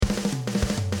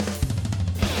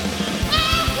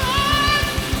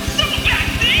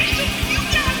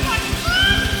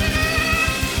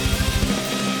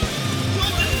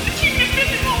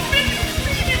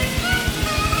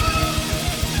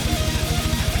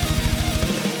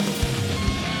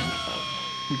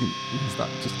that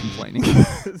just complaining?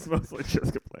 It's mostly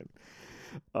just complaining.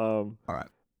 All right,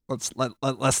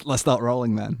 let's start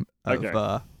rolling then.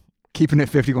 Okay. Keeping it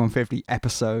 5150,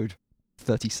 episode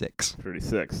 36.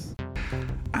 36.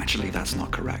 Actually, that's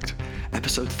not correct.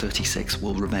 Episode 36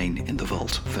 will remain in the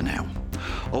vault for now.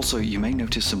 Also, you may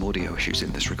notice some audio issues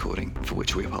in this recording, for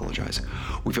which we apologise.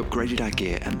 We've upgraded our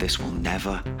gear and this will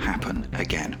never happen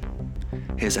again.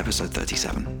 Here's episode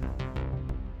 37.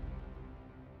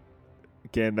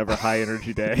 Again, another high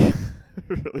energy day.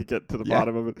 Really get to the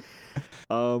bottom of it.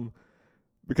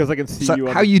 Because I can see you.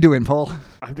 How you doing, Paul?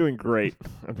 I'm doing great.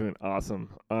 I'm doing awesome.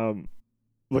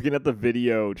 Looking at the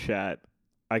video chat,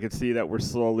 I can see that we're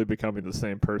slowly becoming the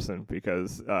same person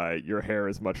because your hair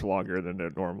is much longer than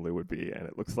it normally would be, and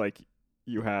it looks like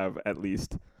you have at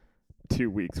least 2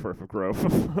 weeks worth of growth.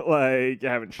 Like you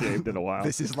haven't shaved in a while.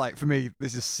 This is like, for me,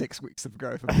 this is 6 weeks of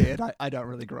growth of beard. I don't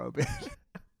really grow a beard.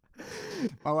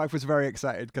 My wife was very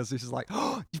excited because this is like,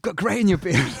 oh, you've got grey in your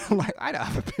beard. I'm like, I don't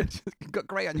have a beard. You've got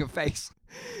grey on your face.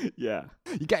 Yeah.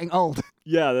 You're getting old.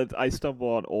 Yeah, I stumble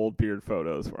on old beard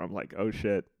photos where I'm like, oh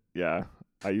shit, yeah,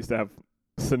 I used to have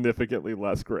significantly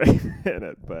less gray in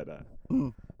it, but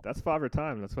that's father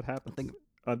time. That's what happens. I think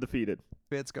undefeated.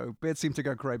 Beards seem to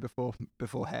go grey before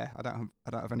hair. I don't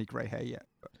have any grey hair yet.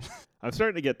 But. I'm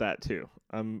starting to get that too.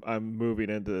 I'm moving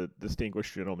into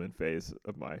distinguished gentleman phase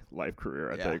of my life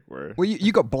career. I think where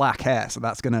you got black hair, so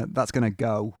that's gonna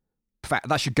go.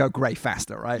 That should go grey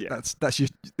faster, right? Yeah.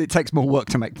 It takes more work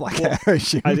to make black hair.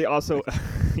 I also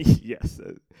yes.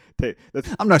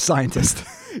 I'm no scientist.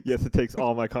 Yes, it takes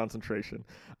all my concentration.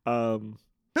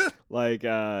 Like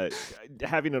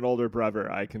having an older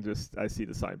brother, I see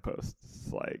the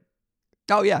signposts. Like,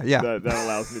 oh yeah. That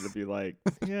allows me to be like,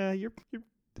 yeah, you're.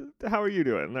 How are you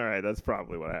doing? All right, that's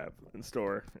probably what I have in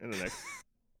store in the next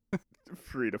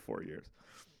 3 to 4 years.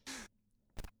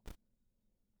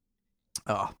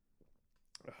 Oh,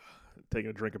 taking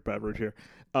a drink of beverage here.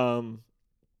 I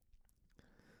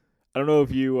don't know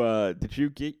if you did you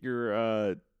get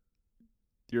your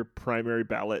primary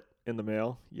ballot in the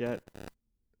mail yet?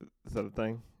 Is that a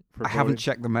thing? I haven't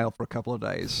checked the mail for a couple of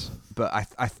days, but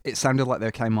it sounded like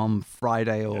they came on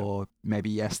Friday or maybe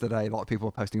yesterday. A lot of people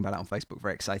were posting about it on Facebook,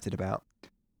 very excited about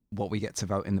what we get to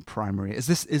vote in the primary. Is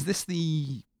this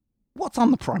what's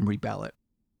on the primary ballot?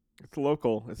 It's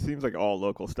local. It seems like all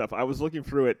local stuff. I was looking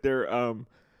through it.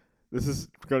 This is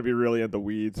going to be really in the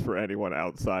weeds for anyone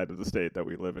outside of the state that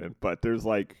we live in, but there's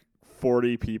like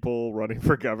 40 people running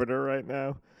for governor right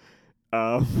now.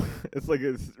 It's like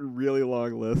a really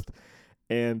long list.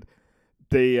 And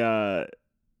they're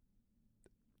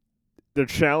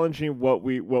challenging what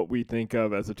we think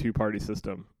of as a two-party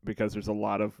system because there's a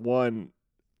lot of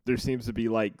there seems to be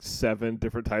like 7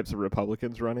 different types of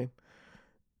Republicans running.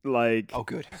 Like, oh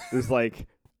good. There's like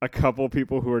a couple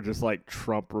people who are just like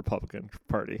Trump Republican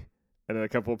Party, and then a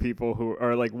couple people who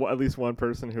are like at least one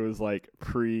person who is like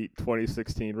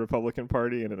pre-2016 Republican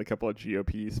Party, and then a couple of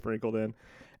GOP sprinkled in,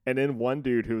 and then one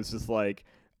dude who was just like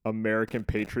American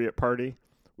Patriot Party,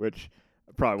 which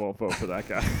I probably won't vote for that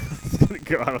guy. I'm gonna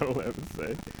go out on a limb and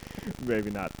say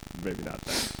maybe not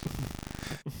that.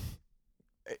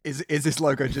 Is this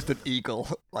logo just an eagle,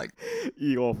 like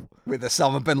eagle with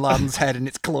Osama bin Laden's head in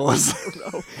its claws?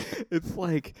 No, it's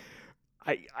like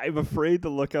I'm afraid to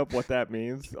look up what that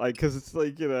means, like because it's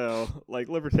like like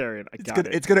libertarian.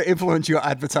 It's gonna influence your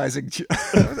advertising.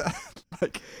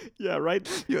 Like, yeah, right.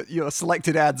 Your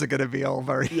selected ads are going to be all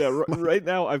very right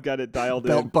now I've got it dialed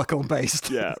belt in. buckle based.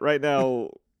 Yeah, right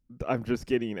now I'm just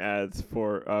getting ads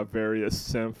for various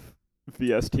synth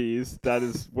VSTs. That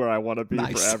is where I want to be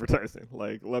for advertising.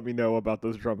 Like, let me know about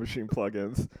those drum machine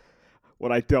plugins.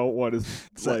 What I don't want is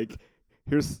like,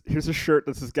 here's a shirt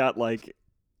that's just got like,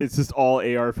 it's just all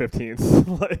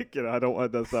AR-15s. Like, I don't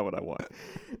want. That's not what I want.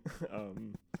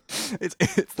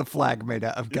 It's the flag made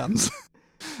out of guns.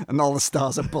 And all the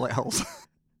stars are bullet holes.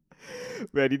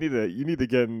 Man, you need to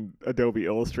get in Adobe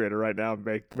Illustrator right now and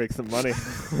make some money.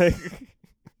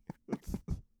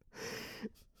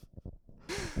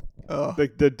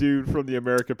 Like, the dude from the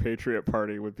American Patriot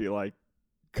Party would be like,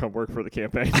 "Come work for the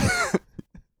campaign."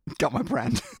 Got my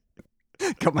brand.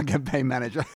 Got my campaign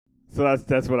manager. So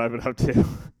that's what I've been up to.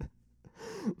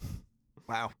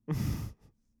 Wow.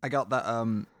 I got that.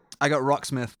 I got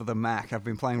Rocksmith for the Mac. I've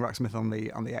been playing Rocksmith on the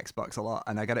Xbox a lot,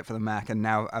 and I got it for the Mac. And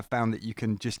now I've found that you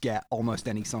can just get almost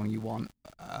any song you want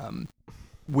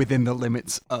within the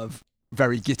limits of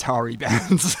very guitar-y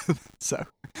bands. So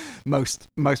most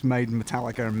Maiden,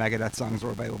 Metallica, and Megadeth songs are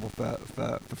available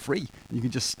for free. You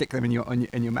can just stick them in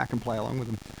your Mac and play along with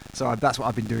them. So that's what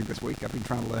I've been doing this week. I've been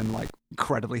trying to learn like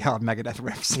incredibly hard Megadeth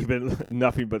riffs. You've been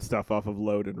nothing but stuff off of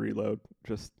Load and Reload.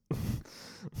 Just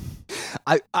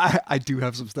I do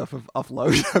have some stuff off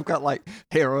Load. I've got like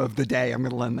Hero of the Day. I'm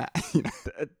gonna learn that.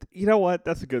 You know what?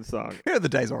 That's a good song. Hero of the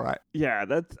Day's all right. Yeah,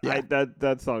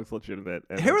 that song's legitimate.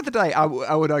 And Hero of the Day, I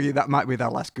would argue that might be their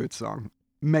last good song.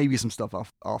 Maybe some stuff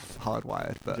off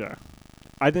Hardwired, but yeah.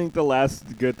 I think the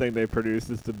last good thing they produced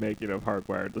is the making of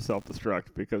Hardwired to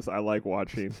Self-Destruct, because I like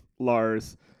watching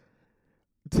Lars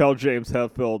tell James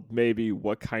Hetfield maybe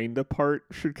what kind of part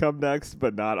should come next,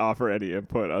 but not offer any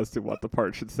input as to what the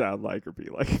part should sound like or be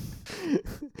like,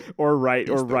 or write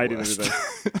anything.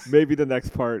 Maybe the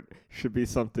next part should be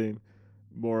something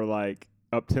more like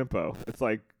up tempo. It's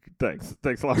like thanks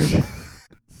Lars.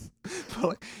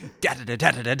 Like,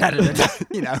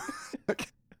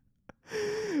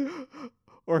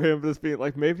 or him just being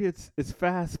like, maybe it's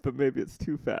fast, but maybe it's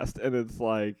too fast, and it's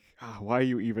like, why are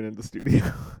you even in the studio?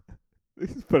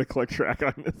 Just put a click track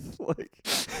on this. Like,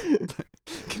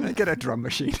 can I get a drum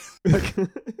machine?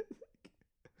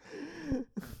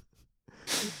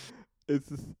 It's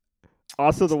just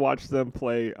also to watch them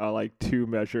play like two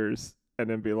measures and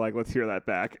then be like, let's hear that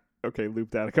back. Okay,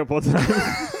 loop that a couple of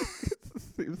times.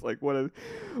 Seems like what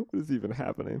is even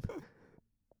happening?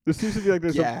 There seems to be like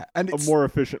there's a more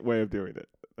efficient way of doing it.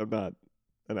 I'm not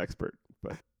an expert,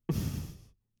 but it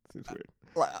seems weird.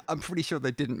 I'm pretty sure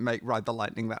they didn't make Ride the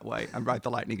Lightning that way, and Ride the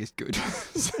Lightning is good.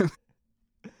 So.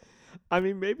 I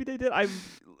mean, maybe they did.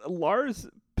 Lars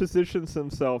positions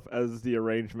himself as the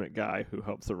arrangement guy who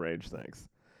helps arrange things,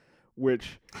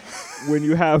 which when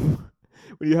you have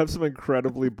some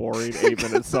incredibly boring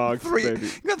 8-minute songs,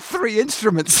 you got 3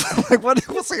 instruments. Like,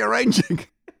 what's he arranging?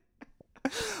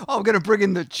 Oh, I'm gonna bring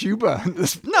in the tuba.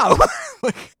 No.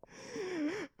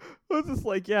 It's just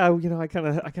like, yeah, I kind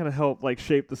of help like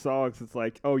shape the songs. It's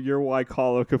like, oh, you're why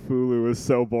Call of Cthulhu is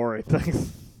so boring.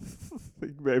 Thanks.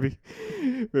 maybe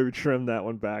trim that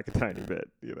one back a tiny bit.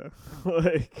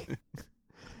 Like,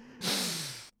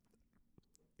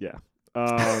 yeah.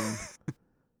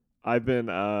 I've been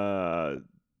I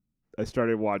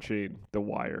started watching The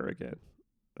Wire again.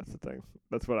 That's the thing.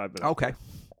 That's what I've been. Okay.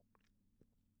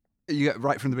 You get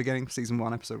right from the beginning, season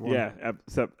 1, episode 1. Yeah,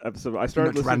 episode. I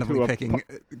started listening randomly to picking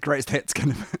greatest hits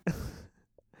kind of.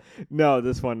 No,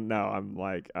 this one. No, I'm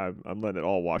letting it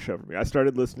all wash over me. I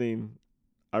started listening.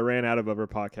 I ran out of other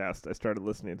podcasts. I started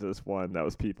listening to this one that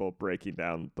was people breaking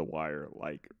down The Wire,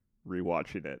 like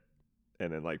rewatching it,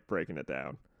 and then like breaking it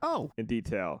down. In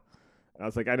detail. And I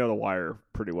was like, I know The Wire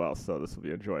pretty well, so this will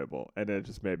be enjoyable. And it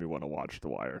just made me want to watch The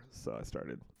Wire, so I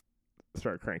started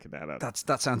cranking that up.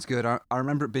 That sounds good. I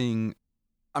remember it being.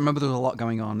 I remember there was a lot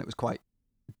going on. It was quite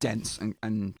dense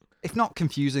and if not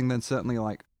confusing, then certainly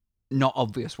like not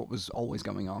obvious what was always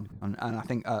going on. And I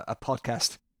think a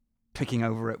podcast picking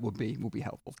over it would be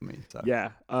helpful for me. So yeah,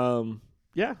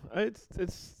 it's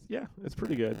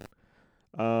pretty good.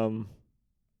 I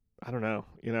don't know.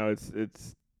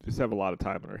 It's just have a lot of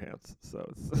time on our hands, so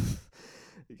it's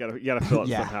you gotta fill it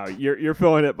somehow. You're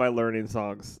filling it by learning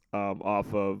songs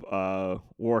off of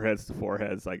Warheads to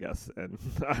Foreheads, I guess, and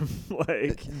I'm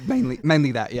like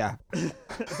mainly that, yeah.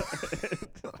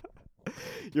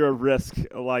 You're a Risk,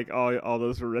 like all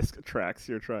those Risk tracks.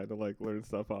 You're trying to like learn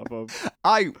stuff off of.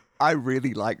 I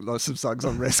really like some songs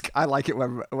on Risk. I like it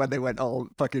when they went all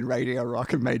fucking radio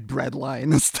rock and made Breadline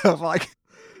and stuff. Like,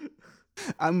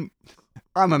 I'm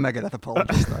a Megadeth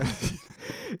apologist though.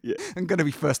 Yeah. I'm gonna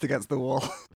be first against the wall.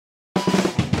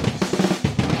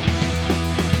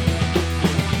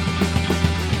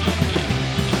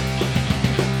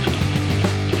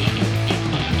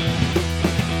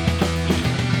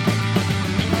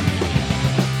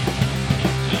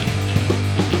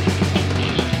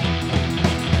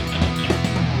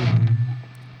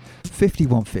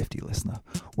 $51.50 listener.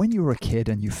 When you were a kid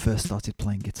and you first started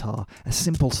playing guitar, a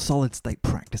simple solid-state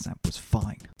practice amp was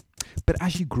fine. But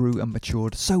as you grew and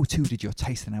matured, so too did your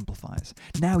taste in amplifiers.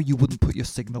 Now you wouldn't put your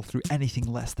signal through anything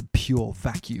less than pure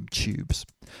vacuum tubes.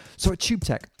 So at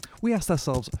TubeTech, we asked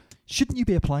ourselves, shouldn't you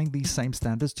be applying these same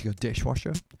standards to your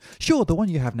dishwasher? Sure, the one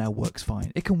you have now works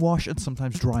fine. It can wash and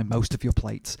sometimes dry most of your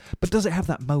plates. But does it have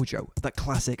that mojo, that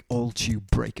classic oil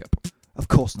tube breakup? Of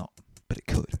course not, but it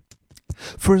could.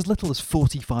 For as little as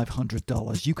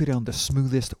 $4,500, you could own the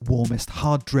smoothest, warmest,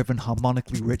 hard-driven,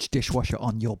 harmonically rich dishwasher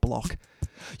on your block.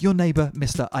 Your neighbour,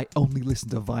 Mr. I Only Listen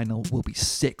to Vinyl, will be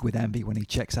sick with envy when he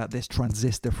checks out this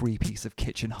transistor-free piece of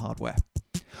kitchen hardware.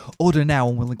 Order now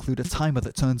and we'll include a timer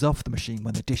that turns off the machine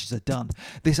when the dishes are done.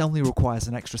 This only requires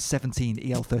an extra 17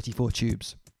 EL34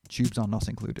 tubes. tubes are not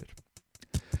included.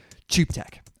 Tube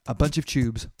Tech, a bunch of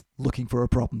tubes looking for a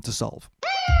problem to solve.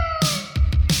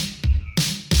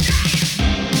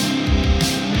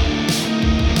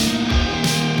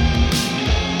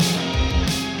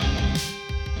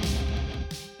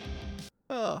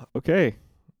 Oh, Okay,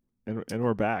 and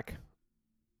we're back.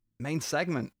 main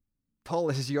segment. Paul,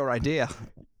 this is your idea.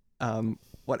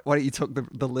 Why don't you talk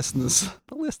the listeners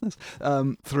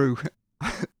through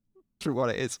through what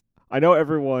it is? I know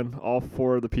everyone, all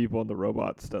 4 of the people and the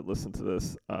robots that listen to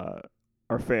this,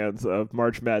 are fans of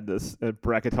March Madness and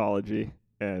bracketology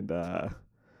and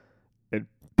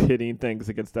pitting things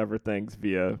against other things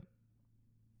via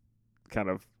kind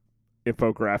of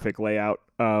infographic layout.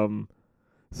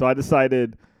 So I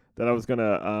decided that I was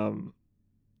gonna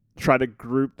try to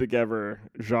group together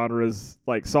genres,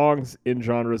 like songs in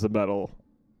genres of metal,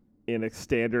 in a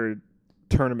standard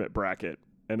tournament bracket,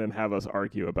 and then have us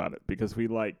argue about it, because we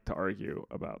like to argue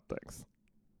about things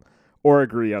or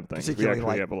agree on things. We Particularly,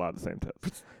 actually like- have a lot of the same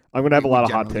tips. I'm gonna have a lot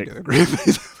of hot takes.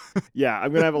 Yeah,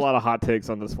 I'm gonna have a lot of hot takes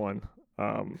on this one.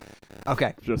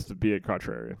 Okay, Just to be a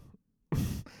contrarian.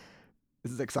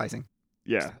 this is exciting.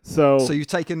 Yeah. So you've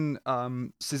taken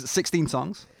 16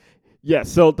 songs. yeah,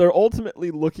 so they're ultimately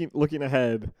looking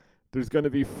ahead. There's going to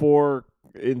be 4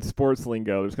 in sports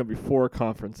lingo. There's going to be 4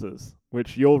 conferences,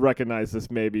 which you'll recognize this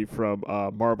maybe from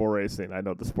marble racing. I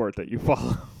know the sport that you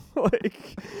follow.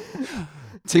 Like,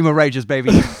 Team of Rages,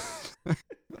 baby.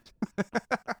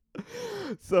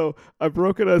 so I've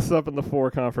broken us up into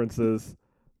 4 conferences: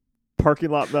 parking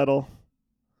lot metal,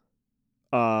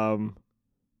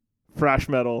 thrash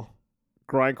metal,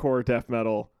 grindcore death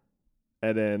metal,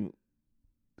 and then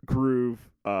groove,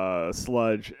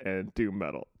 sludge, and doom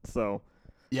metal. So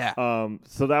Yeah.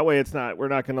 so that way it's not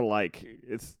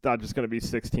just gonna be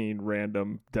 16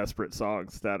 random desperate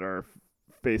songs that are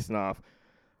facing off.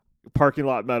 Parking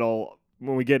lot metal,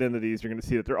 when we get into these, you're gonna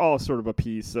see that they're all sort of a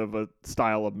piece of a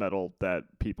style of metal that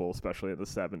people, especially in the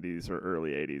 70s or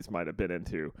early 80s, might have been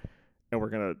into, and we're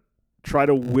gonna try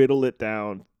to whittle it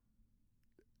down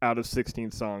out of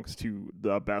 16 songs to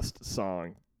the best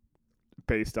song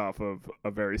based off of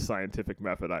a very scientific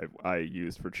method I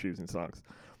used for choosing songs.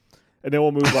 And then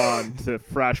we'll move on to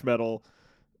thrash metal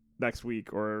next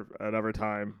week or another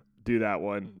time, do that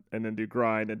one, and then do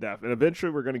grind and death. And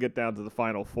eventually we're going to get down to the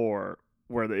final 4,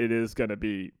 where it is going to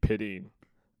be pitting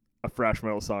a thrash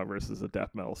metal song versus a death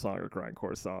metal song or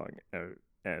grindcore song,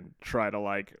 and try to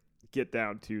like get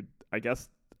down to, I guess,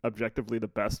 objectively the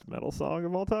best metal song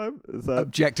of all time. Is that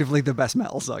Objectively the best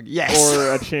metal song. Yes.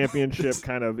 or a championship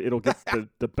kind of, it'll get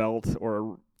the belt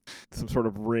or some sort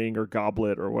of ring or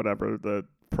goblet or whatever the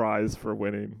prize for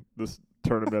winning this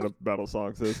tournament of metal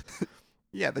songs is.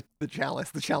 Yeah, the chalice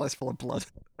full of blood.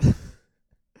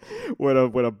 with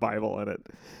a Bible in it.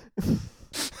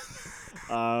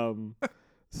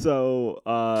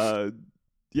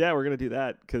 Yeah, we're gonna do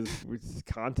that because we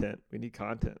need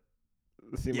content.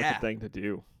 It seems like Yeah. a thing to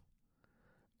do.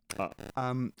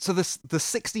 So the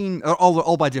 16 are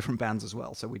all by different bands as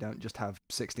well. So we don't just have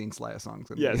 16 Slayer songs.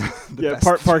 And Yes. the Yeah,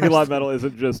 best- Parking Lot Metal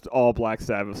isn't just all Black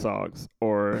Sabbath songs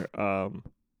or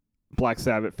Black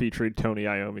Sabbath featuring Tony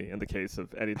Iommi in the case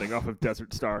of anything off of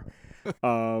Desert Star.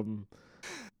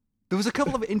 There was a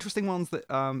couple of interesting ones that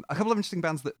a couple of interesting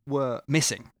bands that were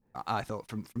missing. I thought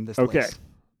from this Okay. list.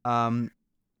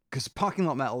 Because Parking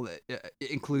Lot Metal it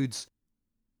includes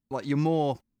like your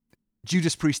more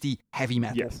Judas Priesty heavy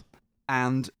metal Yes.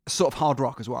 and sort of hard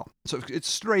rock as well. So it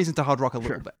strays into hard rock a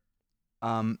little Sure. bit.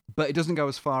 But it doesn't go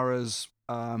as far as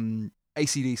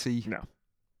AC/DC, No.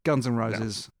 Guns N'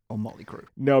 Roses, or Motley Crue.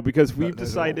 No, because we've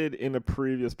those are all- decided in a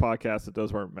previous podcast that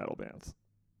those weren't metal bands.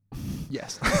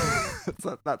 Yes,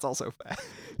 so that's also fair.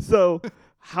 So,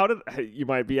 you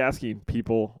might be asking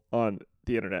people on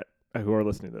the internet who are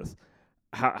listening to this,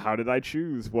 how did I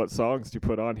choose what songs to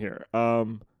put on here?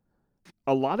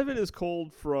 A lot of it is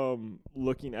culled from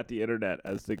looking at the internet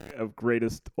as of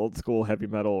greatest old school heavy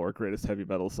metal or greatest heavy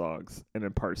metal songs and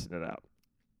then parsing it out.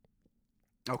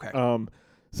 Okay.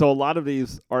 So a lot of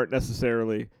these aren't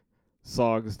necessarily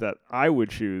songs that I would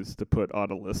choose to put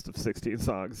on a list of 16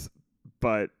 songs,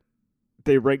 but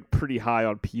they rank pretty high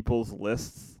on people's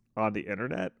lists on the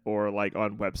internet or like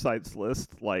on websites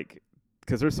lists, like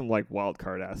because there's some like wild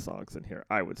card ass songs in here,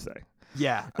 I would say.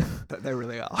 Yeah, they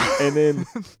really are. And then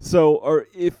or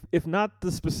if not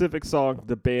the specific song,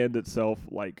 the band itself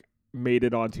like made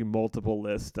it onto multiple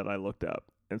lists that I looked up.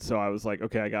 And so I was like,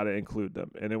 okay, I got to include them.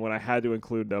 And then when I had to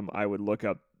include them, I would look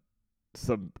up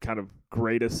some kind of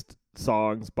greatest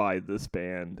songs by this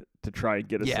band to try and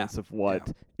get a sense of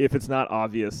what, if it's not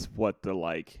obvious what the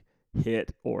like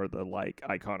hit or the like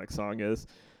iconic song is.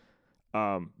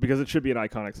 because it should be an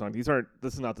iconic song.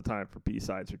 This is not the time for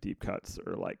B-sides or deep cuts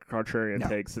or like contrarian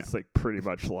takes. It's like pretty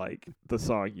much like the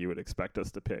song you would expect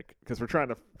us to pick, because we're trying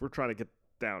to get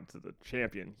down to the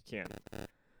champion.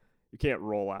 You can't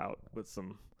roll out with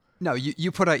some. No,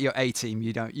 you put out your A team.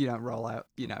 You don't roll out.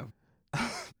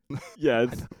 Yeah,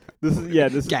 this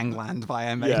is Gangland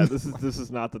by MA. Yeah, this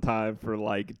is not the time for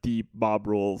like deep Mob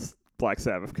Rules Black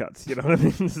Sabbath cuts. You know what I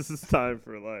mean? This is time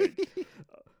for like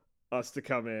us to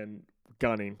come in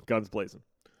gunning, guns blazing.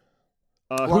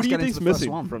 Who do you think's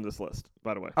missing from this list,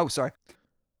 by the way? Oh, sorry.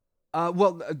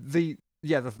 Well, the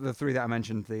three that I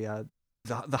mentioned, the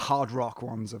hard rock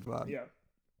ones of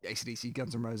AC/DC,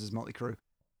 Guns N' Roses, Motley Crue,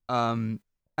 and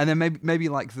then maybe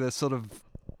like the sort of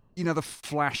the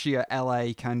flashier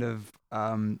LA kind of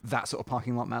that sort of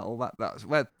parking lot metal.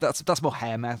 That's more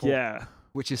hair metal. Yeah,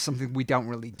 which is something we don't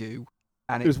really do.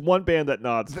 And there's one band that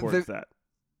nods towards that.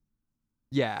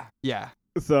 Yeah.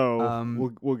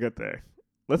 So we'll get there.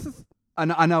 Let's just.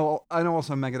 I know.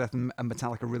 Also, Megadeth and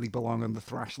Metallica really belong on the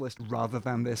thrash list rather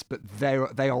than this, but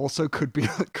they also could be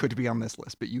on this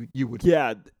list. But you would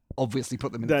obviously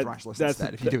put them in the thrash list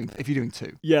instead if you're doing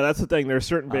two. Yeah, that's the thing. There are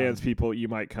certain bands, people you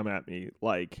might come at me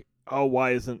like, oh,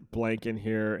 why isn't blank in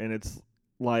here? And it's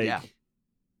like,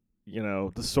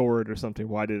 The Sword or something.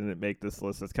 Why didn't it make this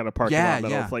list? It's kind of parking lot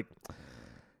metal. It's like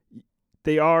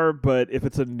they are, but if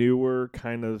it's a newer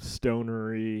kind of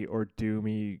stonery or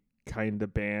doomy kind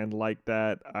of band like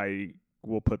that, I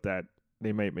will put that.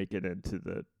 They might make it into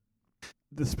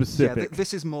the specific. Yeah,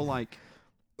 this is more like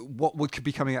what could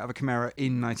be coming out of a Chimera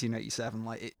in 1987.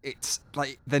 Like it's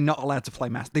like they're not allowed to play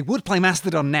Mastodon. They would play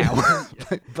Mastodon now,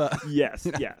 but yes,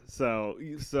 yeah. So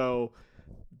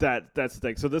that's the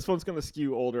thing. So this one's going to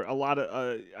skew older. A lot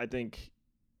of I think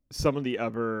some of the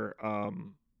other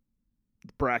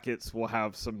brackets will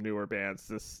have some newer bands.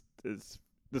 This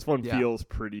one feels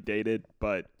pretty dated,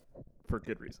 but for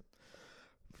good reason.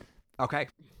 Okay,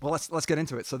 well let's get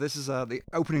into it. So this is the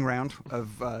opening round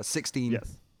of 16.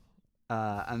 Yes.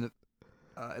 And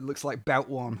it looks like bout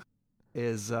one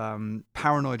is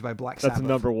Paranoid by Black Sabbath. That's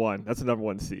number one. That's the number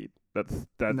one seed. That's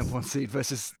number one seed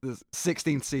versus the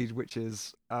 16th seed, which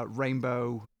is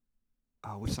Rainbow.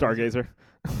 Stargazer.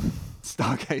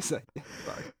 Stargazer.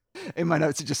 Sorry. In my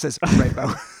notes, it just says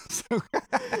Rainbow. So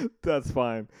that's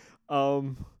fine.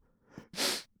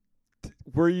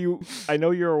 Were you? I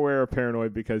know you're aware of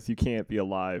Paranoid because you can't be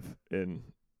alive in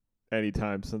any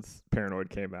time since Paranoid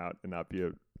came out and not be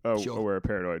aware of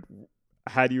Paranoid.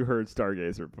 Had you heard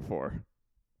Stargazer before?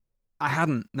 I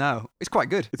hadn't. No, it's quite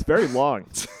good. It's very long.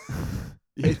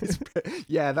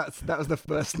 That was the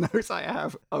first note I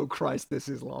have. Oh Christ, this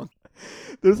is long.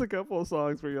 There's a couple of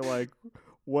songs where you're like,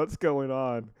 "What's going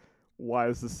on? Why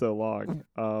is this so long?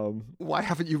 Why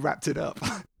haven't you wrapped it up?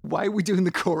 Why are we doing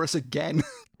the chorus again?"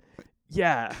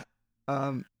 Yeah.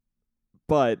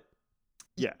 But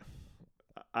yeah,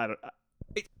 I don't.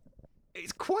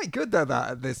 It's quite good though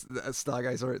that this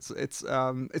Stargazer.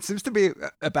 It seems to be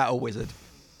about a wizard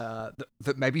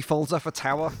that maybe falls off a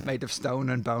tower made of stone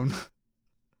and bone.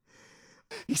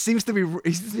 He seems to be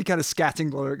kind of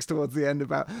scatting lyrics towards the end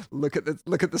about look at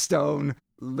the stone,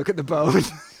 look at the bone,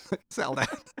 settle down.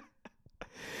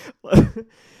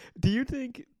 Do you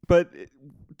think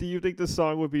this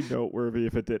song would be noteworthy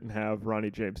if it didn't have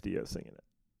Ronnie James Dio singing it?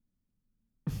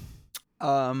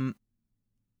 I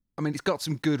mean, it's got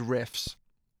some good riffs.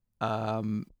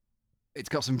 It's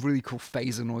got some really cool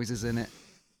phaser noises in it.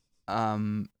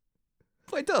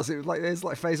 Well, it does. There's like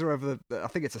phaser over the. I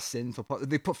think it's a synth.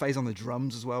 They put phase on the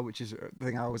drums as well, which is the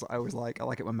thing I always like. I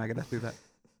like it when Megadeth do that.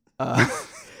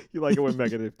 You like it when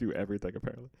Megadeth do everything,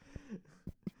 apparently.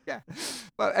 Yeah,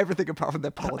 well, everything apart from their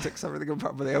politics, everything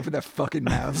apart from they open their fucking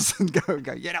mouths and go.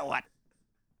 You know what?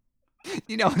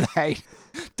 You know what I hate?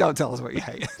 Don't tell us what you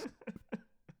hate.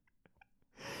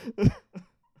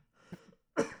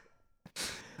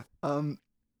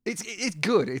 It's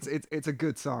good. It's a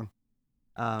good song.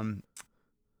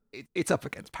 It's up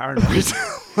against Paranoid.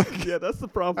 Yeah, that's the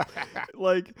problem.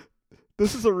 Like,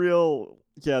 this is the real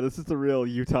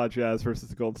Utah Jazz versus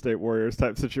the Golden State Warriors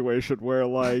type situation where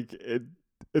like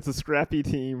it's a scrappy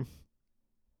team.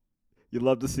 You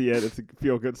love to see it. It's a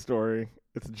feel-good story.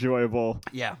 It's enjoyable.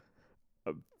 Yeah.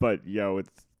 But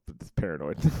it's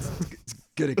Paranoid. It's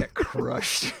gonna get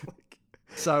crushed.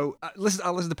 So I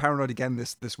listened to Paranoid again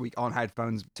this week on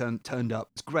headphones turned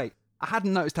up. It's great. I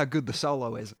hadn't noticed how good the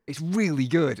solo is. It's really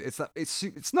good.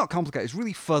 It's not complicated. It's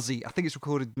really fuzzy. I think it's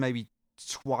recorded maybe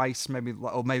twice, or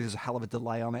maybe there's a hell of a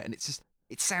delay on it, and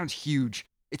it sounds huge.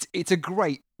 It's a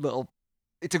great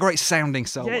sounding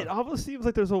solo. Yeah, it almost seems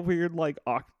like there's a weird like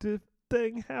octave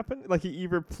thing happening. Like he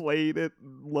either played it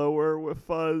lower with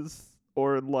fuzz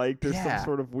or like there's Yeah. some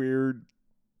sort of weird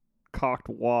cocked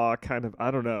wah kind of,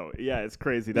 I don't know. Yeah, it's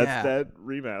crazy. That's Yeah. that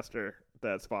remaster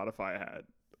that Spotify had.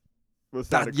 Was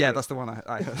That's the one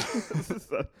I heard.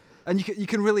 So- And you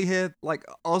can really hear, like,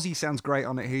 Ozzy sounds great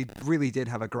on it. He really did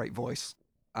have a great voice.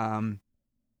 And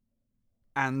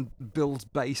Bill's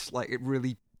bass, like, it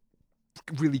really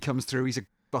comes through. He's a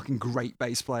fucking great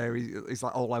bass player. He's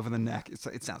like all over the neck.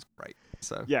 It sounds great.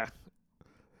 So yeah.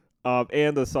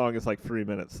 And the song is like 3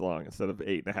 minutes long instead of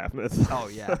 8.5 minutes long. Oh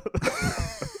yeah.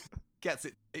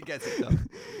 It gets it done.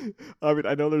 I mean,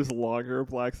 I know there's longer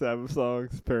Black Sabbath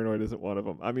songs. Paranoid isn't one of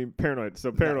them. I mean,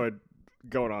 Paranoid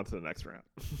going on to the next round.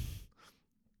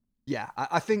 Yeah,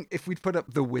 I think if we'd put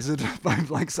up The Wizard by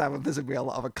Black Sabbath, this would be a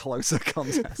lot of a closer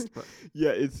contest. But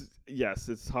Yeah,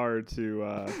 it's hard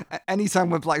to. anytime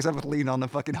when Black Sabbath lean on the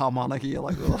fucking harmonica, you're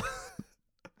like, ugh.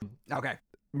 Okay.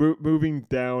 Moving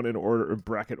down in order, in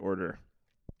bracket order,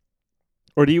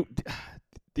 or do you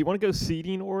want to go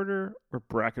seeding order or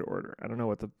bracket order? I don't know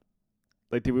what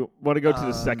do we want to go to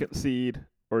the second seed,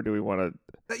 or do we want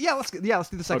to? Yeah, let's do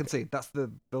the second seed. That's the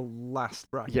last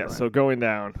bracket. Yeah, right? so going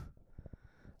down.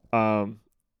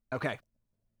 Okay.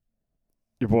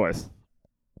 Your boys.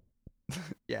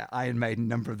 Yeah, Iron Maiden,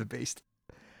 Number of the Beast.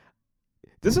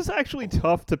 This is actually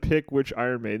tough to pick which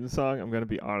Iron Maiden song. I'm going to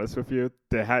be honest with you.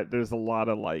 There's a lot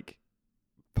of like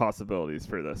possibilities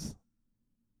for this.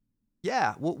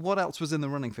 Yeah. What else was in the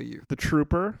running for you? The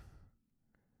Trooper.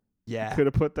 Yeah. Could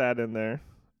have put that in there.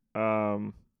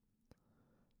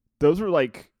 Those were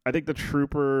like, I think the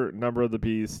Trooper, Number of the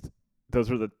Beast, those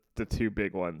were the two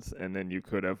big ones. And then you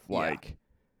could have like,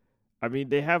 I mean,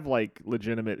 they have like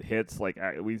legitimate hits, like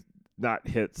not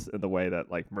hits in the way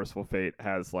that like Merciful Fate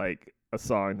has like a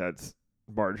song that's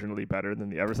marginally better than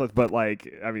the other songs, but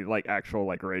like, I mean, like actual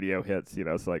like radio hits, you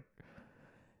know, it's like,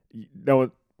 no,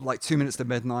 Like 2 Minutes to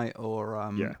Midnight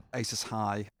or Yeah. Aces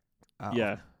High.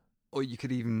 yeah. Or you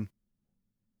could even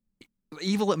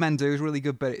Evil That Men Do is really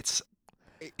good, but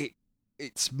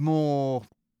it's more.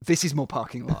 This is more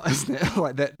parking lot, isn't it?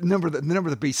 Like the number of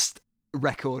the Beast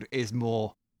record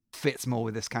fits more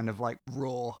with this kind of like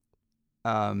raw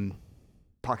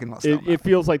parking lot stuff. It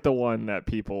feels like the one that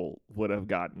people would have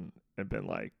gotten and been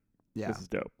like, Yeah. this is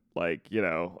dope. Like, you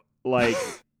know, like,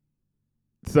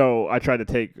 so I tried to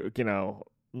take, you know,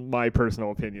 my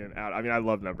personal opinion out. I mean, I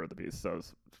love Number of the Beast, so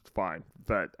it's fine.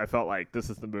 But I felt like this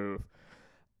is the move.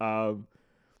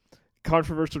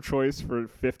 Controversial choice for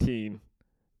 15,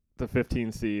 the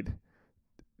 15 seed.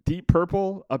 Deep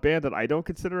Purple, a band that I don't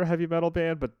consider a heavy metal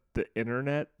band, but the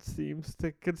internet seems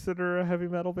to consider a heavy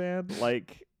metal band.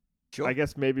 Like, Sure. I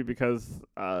guess maybe because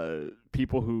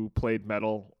people who played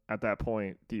metal at that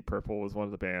point, Deep Purple was one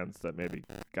of the bands that maybe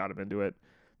got them into it.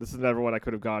 This is never one I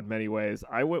could have gone many ways.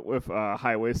 I went with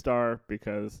Highway Star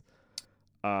because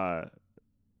I'm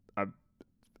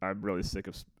really sick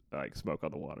of like Smoke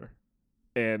on the Water,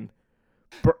 and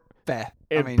Fair.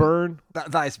 and I mean, Burn.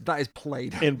 that is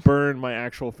played. And Burn, my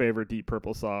actual favorite Deep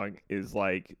Purple song, is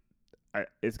like,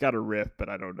 it's got a riff, but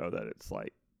I don't know that it's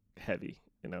like heavy.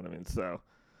 You know what I mean? So,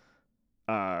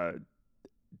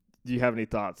 do you have any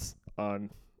thoughts on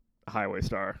Highway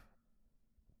Star?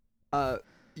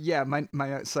 Yeah, my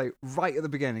so right at the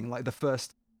beginning, like the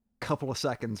first couple of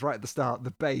seconds, right at the start,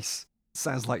 the bass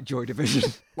sounds like Joy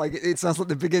Division. Like it sounds like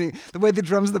the beginning, the way the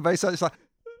drums and the bass sound. It's like,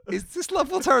 is this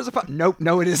Love Will Tear Us Apart? Nope,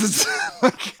 no, it isn't.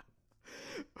 Like,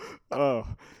 Oh,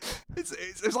 it's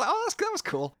like, oh, that was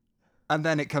cool. And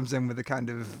then it comes in with a kind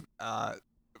of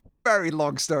very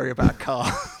long story about a car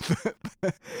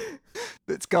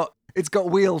that's got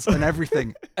wheels and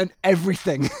everything and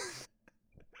everything.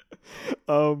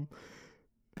 Got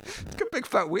big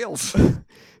fat wheels.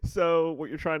 So what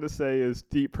you're trying to say is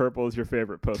Deep Purple is your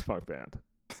favorite post-punk band?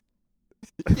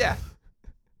 Yeah,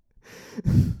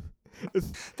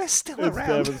 It's they're still it's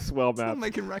around. Devin's swell Still map.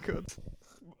 making records.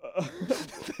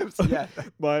 Yeah.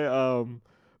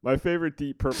 My favorite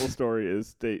Deep Purple story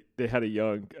is they had a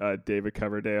young David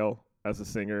Coverdale as a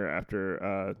singer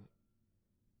after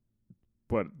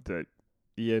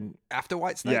Ian After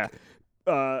Whitesnake. yeah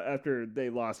after they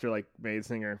lost their like main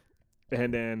singer,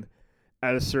 and then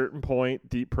at a certain point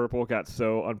Deep Purple got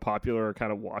so unpopular or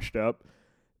kind of washed up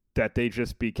that they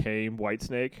just became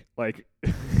Whitesnake. Like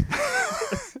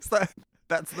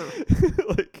That's the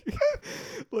like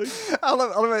I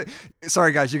love it.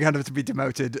 Sorry guys, you're gonna have to be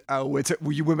demoted.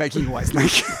 You were making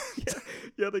Whitesnake.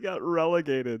 yeah, they got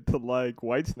relegated to like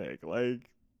Whitesnake. Like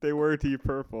they were Deep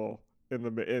Purple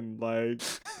in like.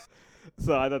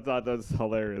 So I thought that's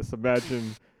hilarious.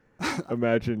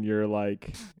 Imagine you're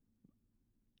like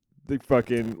the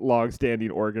fucking long-standing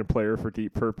organ player for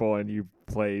Deep Purple, and you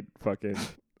played fucking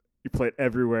You played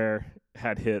everywhere,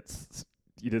 had hits.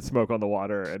 You did Smoke on the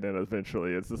Water, and then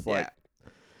eventually it's just like,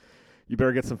 you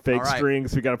better get some fake All right.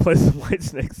 strings. We got to play some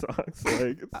Whitesnake songs.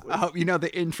 Like, it's I hope you know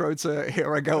the intro to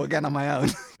Here I Go Again on My Own.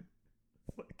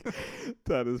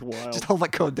 that is wild. Just hold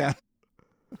that chord down.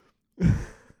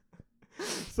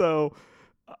 So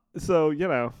you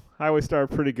know, Highway Star,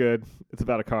 pretty good. It's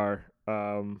about a car.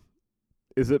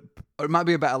 Is it? Or it might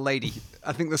be about a lady.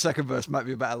 I think the second verse might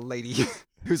be about a lady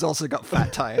who's also got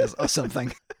fat tires or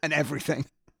something and everything.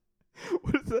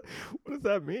 What does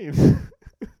that mean?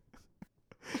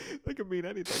 That could mean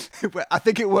anything. I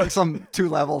think it works on 2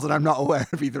 levels, and I'm not aware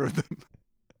of either of them.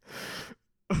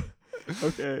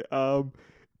 Okay.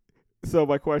 So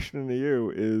my question to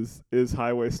you is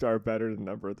Highway Star better than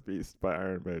Number of the Beast by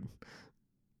Iron Maiden?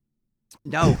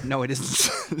 No, it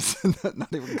isn't. It's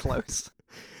not even close.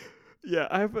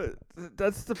 Yeah,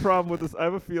 that's the problem with this. I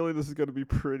have a feeling this is going to be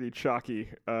pretty chalky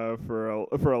for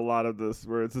a lot of this,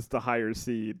 where it's just the higher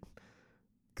seed.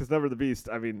 Because Number of the Beast,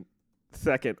 I mean,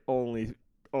 second only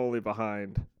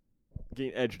behind,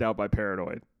 getting edged out by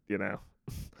Paranoid. You know.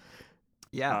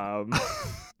 Yeah.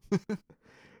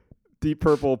 Deep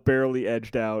Purple barely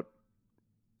edged out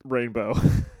Rainbow.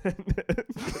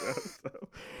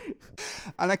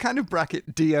 And I kind of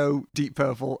bracket Dio, Deep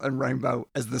Purple, and Rainbow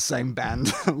as the same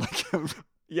band.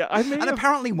 Yeah, I may and have,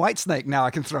 apparently Whitesnake now I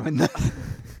can throw in there.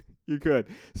 you could.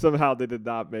 Somehow they did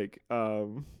not make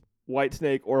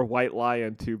Whitesnake or White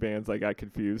Lion, 2 bands I got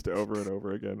confused over and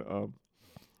over again.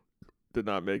 Did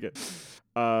not make it.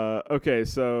 Okay,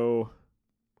 so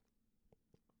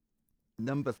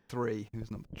Number 3. Who's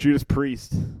number? Judas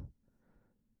Priest.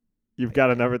 You've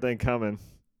got another thing coming.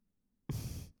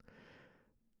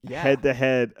 Yeah. Head to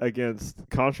head against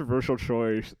controversial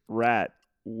choice Rat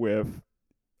with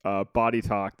Body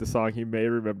Talk, the song you may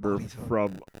remember Body Talk.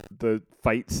 from the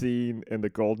fight scene in The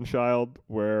Golden Child,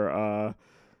 where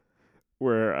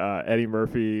Eddie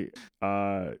Murphy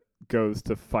goes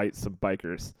to fight some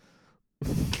bikers.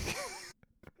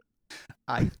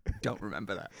 I don't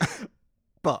remember that.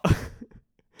 But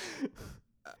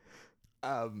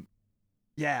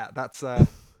yeah, that's so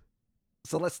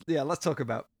let's talk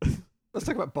about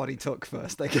Body Talk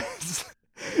first, I guess.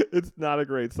 It's not a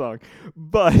great song,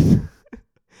 but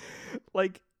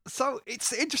like, So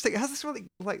it's interesting. It has this really,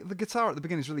 like, the guitar at the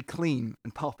beginning is really clean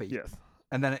and poppy. yes.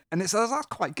 And then that's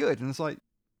quite good. And it's like,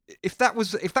 if that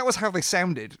was how they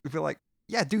sounded, we'd be like,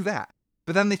 yeah, do that.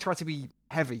 But then they try to be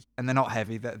heavy, and they're not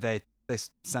heavy. They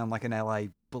sound like an LA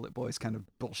Bullet Boys kind of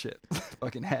bullshit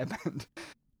fucking hairband.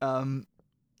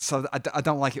 So I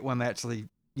don't like it when they actually,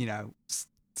 you know,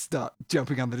 start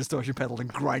jumping on the distortion pedal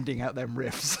and grinding out them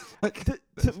riffs. Like,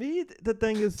 To me, the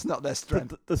thing is, it's not their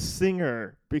strength. the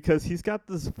singer, because he's got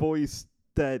this voice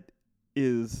that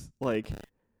is like,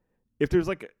 if there's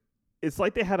like, it's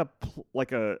like they had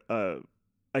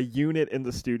a unit in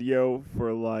the studio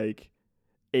for like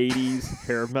 80s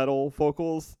hair metal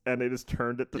vocals, and they just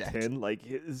turned it to 10. Like,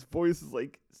 his voice is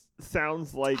like,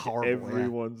 sounds like Horrible, yeah.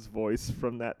 everyone's voice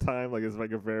from that time. Like, it's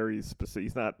like a very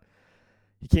specific,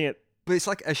 he can't. But it's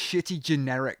like a shitty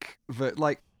generic,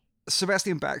 like,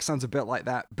 Sebastian Bach sounds a bit like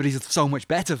that, but he's so much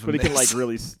better than But he this. can like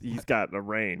really, he's got a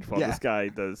range. While Yeah. this guy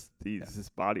does, he's his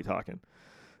body talking.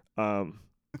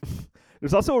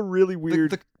 There's also a really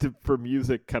weird for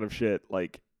music kind of shit.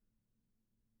 Like,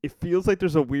 it feels like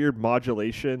there's a weird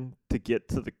modulation to get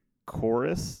to the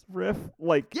chorus riff.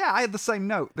 Like, Yeah, I had the same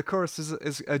note. The chorus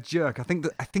is a jerk. I think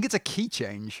it's a key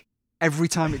change every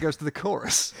time it goes to the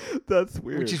chorus, that's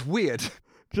weird. which is weird.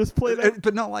 Just play that.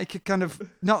 But not like a kind of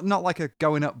not like a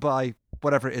going up by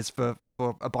whatever it is for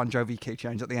a Bon Jovi key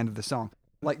change at the end of the song.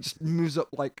 Like, just moves up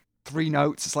like 3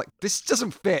 notes. It's like, this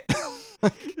doesn't fit.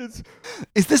 It's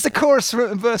Is this a chorus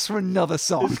and verse from another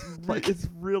song? it's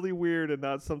really weird, and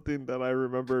not something that I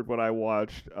remembered when I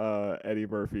watched Eddie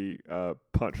Murphy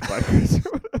punch bikers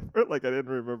or whatever. Like, I didn't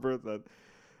remember that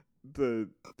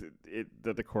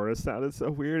the chorus sounded so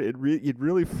weird. It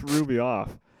really threw me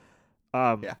off.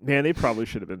 Man, they probably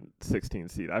should have been 16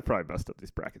 seed. I probably messed up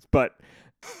these brackets, but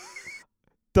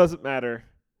doesn't matter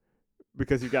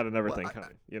because you've got another thing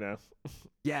coming. You know.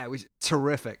 Yeah, it was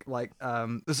terrific. Like,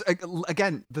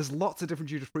 there's lots of different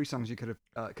Judas Priest songs you could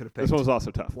have picked. This one was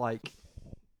also tough. Like,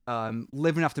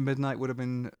 Living After Midnight would have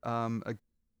been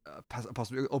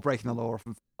possibly, or Breaking the Law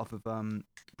off of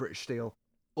British Steel,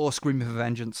 or Screaming for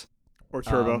Vengeance, Or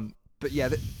Turbo. But yeah,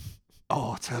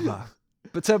 Turbo.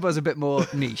 But Turbo's a bit more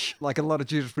niche. Like, a lot of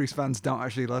Judas Priest fans don't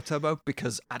actually love Turbo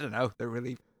because, I don't know, they're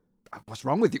really... What's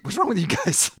wrong with you? What's wrong with you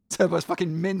guys? Turbo's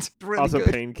fucking mint. It's really Also,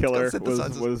 good. Painkiller It's got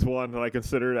synthesizers. was one that I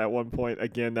considered at one point.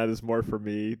 Again, that is more for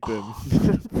me than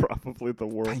probably the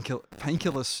world.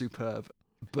 Painkiller's superb.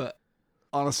 but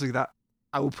honestly, that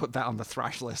I will put that on the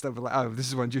thrash list. I'll be like, oh, this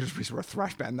is when Judas Priest were a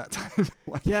thrash band that time.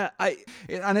 Like, Yeah,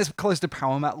 and it's close to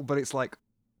power metal, but it's like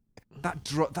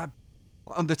that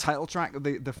on the title track,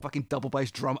 the fucking double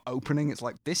bass drum opening. It's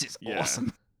like, this is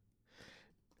awesome.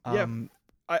 Yeah.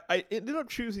 I ended up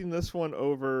choosing this one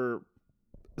over,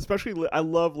 especially I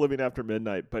love Living After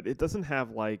Midnight, but it doesn't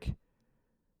have like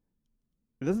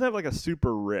a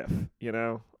super riff, you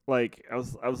know? Like I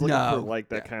was looking for like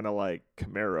that kind of like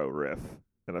Camaro riff,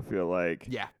 and I feel like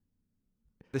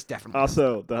this definitely.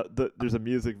 Also, there's a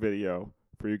music video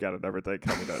for You Got Another Thing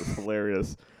coming out. It's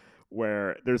hilarious,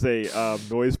 where there's a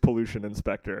noise pollution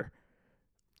inspector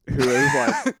who is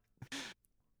like,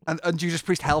 and Judas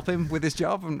Priest help him with his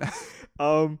job, and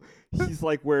he's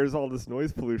like, where's all this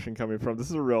noise pollution coming from? This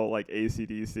is a real like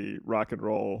AC/DC rock and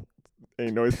roll, a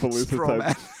noise pollution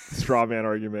type straw man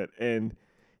argument, and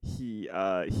he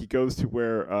goes to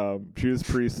where Judas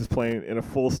Priest is playing in a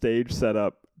full stage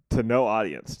setup to no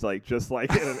audience, like just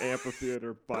like in an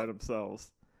amphitheater by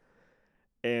themselves.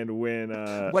 And when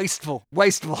wasteful,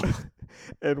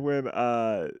 and when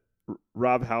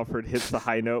Rob Halford hits the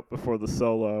high note before the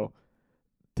solo,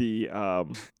 the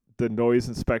noise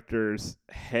inspector's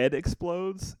head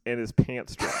explodes and his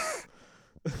pants drop.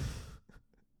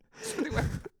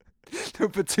 They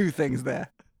put two things there.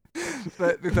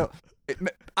 But they thought,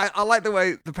 I like the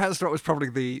way the pants drop was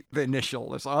probably the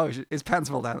initial. It's like, oh, his pants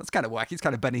fell down. That's kind of wacky. It's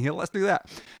kind of Benny Hill. Let's do that.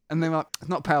 And they're like, it's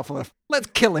not powerful enough. Let's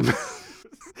kill him.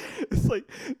 It's like,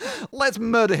 let's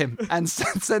murder him and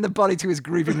send the body to his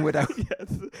grieving widow. Yeah,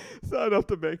 it's not enough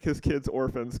to make his kids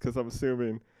orphans, because I'm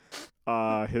assuming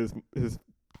his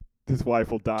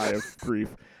wife will die of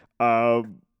grief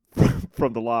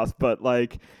from the loss. But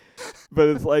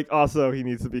it's like also he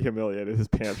needs to be humiliated. His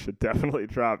pants should definitely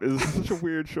drop. It's such a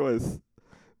weird choice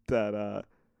that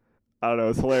I don't know.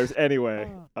 It's hilarious. Anyway,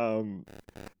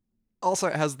 also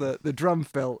it has the drum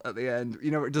fill at the end.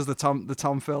 You know, it does the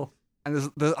tom fill.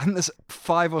 And there's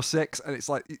 5 or 6, and it's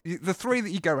like the 3 that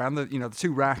you go around, the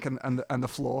two rack and the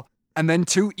floor, and then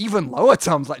 2 even lower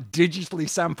toms, like digitally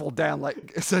sampled down,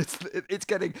 like so it's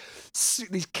getting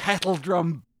these kettle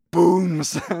drum boom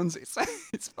sounds.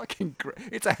 It's fucking great.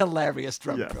 It's a hilarious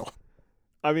drum fill.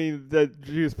 I mean, the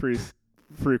Judas Priest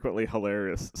frequently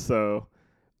hilarious. So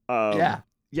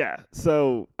yeah.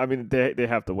 So I mean, they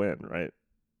have to win, right?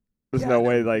 There's no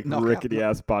way like rickety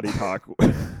ass Body Talk.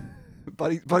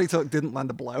 Body Talk didn't land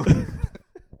a blow.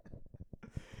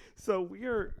 So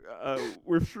we're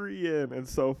 3 in, and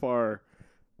so far,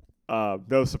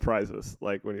 no surprises.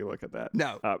 Like when you look at that,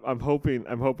 no. I'm hoping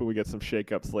we get some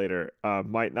shakeups later.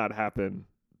 Might not happen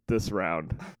this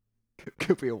round.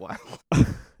 Could be a while.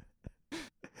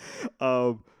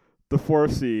 The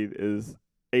 4th seed is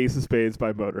Ace of Spades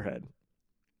by Motorhead.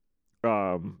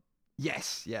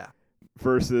 Yes, yeah.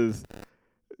 Versus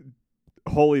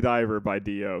Holy Diver by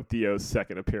Dio. Dio's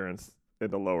second appearance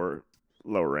in the lower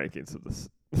rankings of this.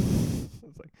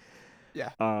 It's like,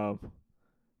 yeah.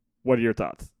 What are your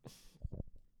thoughts?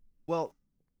 Well,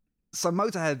 so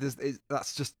Motorhead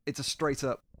it's a straight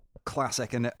up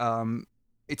classic, and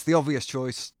it's the obvious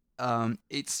choice.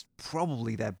 It's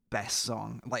probably their best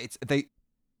song. Like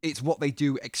it's what they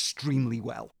do extremely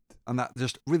well, and that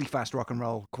just really fast rock and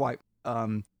roll, quite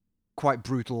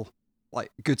brutal,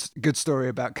 like good story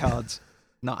about cards.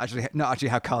 Not actually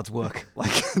how cards work.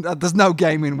 Like there's no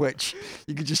game in which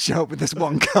you could just show up with this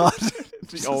one card.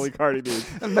 It's the only card he needs.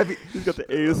 And maybe he's got the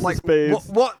Ace of Spades.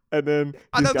 What? And then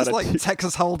I know there's like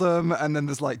Texas Hold'em, and then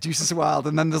there's like Juices Wild,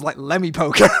 and then there's like Lemmy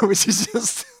Poker, which is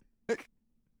just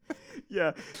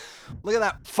yeah. Look at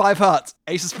that, 5 hearts,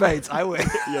 Ace of Spades. I win.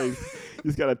 Yeah,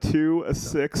 he's got a 2, a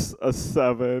 6, a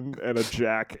 7, and a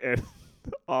Jack, and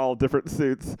all different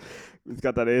suits. He's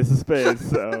got that Ace of Spades,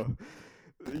 so.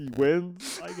 He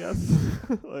wins, I guess.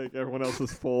 Like everyone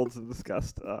else's folds in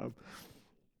disgust. The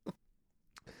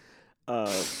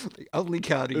only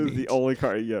card he needs. The only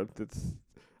card. Yeah,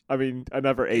 I mean,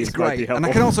 another Ace it's might great. be helpful. And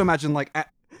I can also imagine, like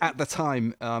at the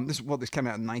time, this came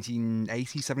out in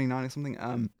 1980, 79 or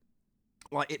something.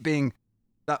 Like it being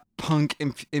that punk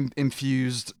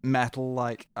infused metal,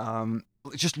 like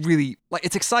just really like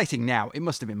it's exciting now. It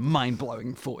must have been mind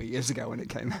blowing 40 years ago when it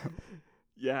came out.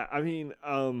 Yeah, I mean,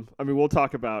 we'll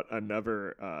talk about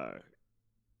another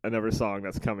song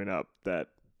that's coming up that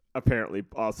apparently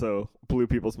also blew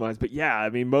people's minds. But yeah, I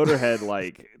mean, Motorhead,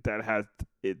 like that has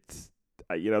it's,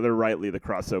 they're rightly the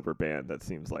crossover band that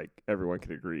seems like everyone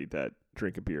can agree that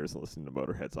drinking beers and listening to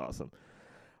Motorhead's awesome.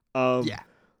 Yeah.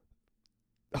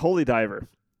 Holy Diver.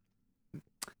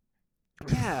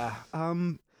 Yeah.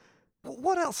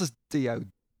 What else has Dio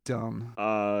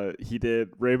done? He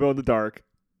did Rainbow in the Dark.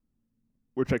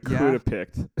 which I could Yeah. have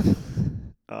picked.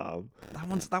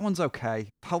 That one's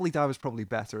okay. Holy Diver's probably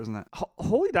better, isn't it?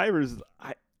 Holy Divers.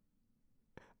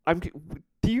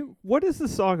 What is the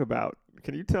song about?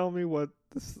 Can you tell me what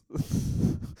this?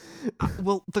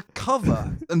 Well, the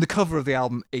cover and the cover of the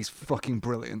album is fucking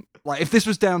brilliant. Like, if this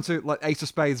was down to like Ace of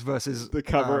Spades versus The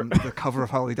cover. the cover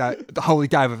of Holy Diver, the Holy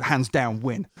Diver hands down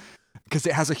win, because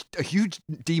it has a huge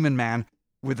demon man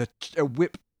with a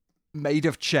whip made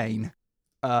of chain,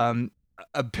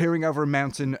 appearing over a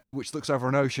mountain which looks over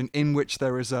an ocean, in which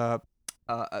there is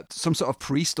some sort of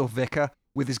priest or vicar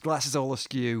with his glasses all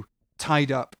askew,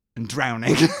 tied up and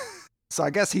drowning. So I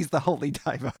guess he's the Holy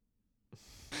Diver.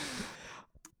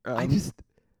 I just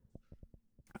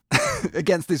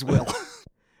against his will.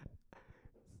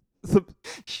 so,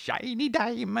 Shiny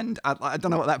diamond. I don't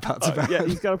know what that part's about. yeah,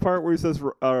 he's got a part where he says,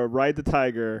 "Ride the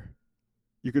tiger.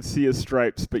 You could see his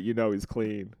stripes, but you know he's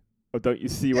clean." Oh, don't you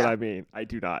see what Yeah. I mean? I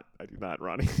do not,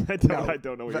 Ronnie. I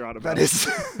don't know what you're on about. That is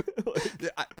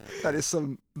that is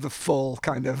the full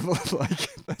kind of like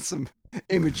that's some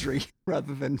imagery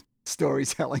rather than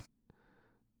storytelling.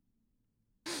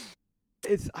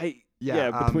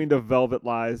 Between the velvet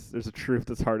lies, there's a truth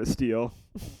that's hard to steal.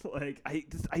 Like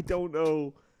I don't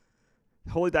know.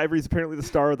 Holy Diver is apparently the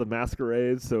star of the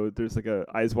Masquerade, so there's like a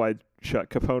Eyes Wide Shut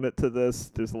component to this.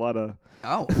 There's a lot of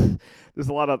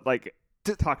like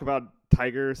talk about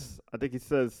tigers. I think he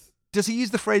says. Does he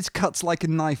use the phrase "cuts like a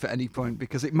knife" at any point?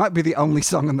 Because it might be the only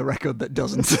song on the record that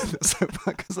doesn't. So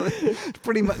because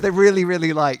pretty much they really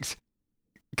really liked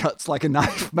 "Cuts Like a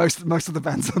Knife." Most of the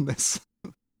bands on this.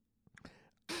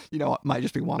 You know what? Might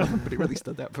just be one of them, but it really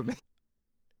stood out for me.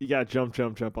 You gotta jump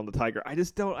on the tiger. I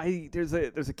just don't. There's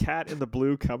a cat in the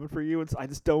blue coming for you. I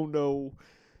just don't know.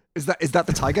 Is that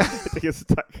the tiger? I think it's a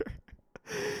tiger.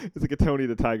 It's like a Tony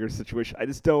the Tiger situation. I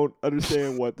just don't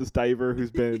understand what this diver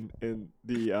who's been in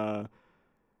the.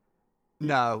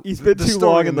 No, He's been the too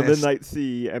story long in the this- Midnight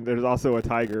Sea, and there's also a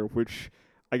tiger, which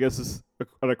I guess is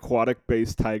an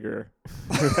aquatic-based tiger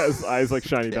who has eyes like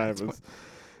shiny Yeah, that's diamonds.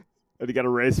 And he got a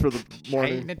race for the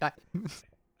morning. Shiny diamonds.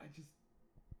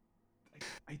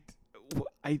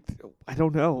 I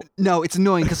don't know. No, it's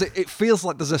annoying because it feels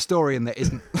like there's a story and there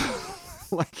isn't.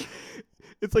 Like,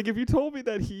 It's like if you told me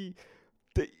that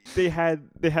they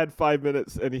had 5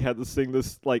 minutes and he had to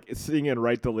sing and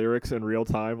write the lyrics in real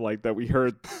time, like that we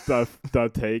heard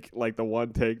the take, like the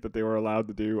one take that they were allowed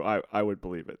to do, I would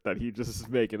believe it. That he just is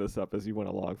making this up as he went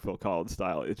along, Phil Collins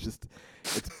style. It's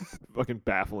fucking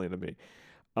baffling to me.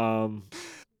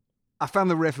 I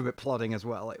found the riff a bit plodding as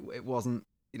well. It wasn't,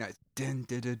 it's dun,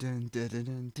 dun, dun, dun, dun,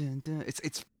 dun, dun, dun.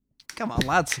 It's come on,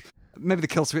 lads. Maybe the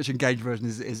Kill Switch Engage version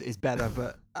is better,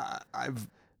 but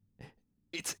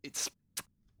it's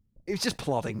just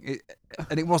plodding,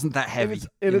 and it wasn't that heavy.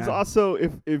 And it's also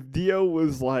if Dio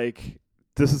was like,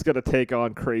 this is gonna take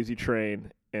on Crazy Train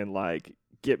and like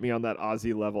get me on that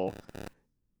Ozzy level,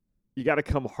 you got to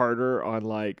come harder on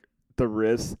like the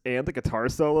riffs and the guitar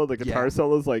solo. The guitar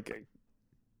solo is like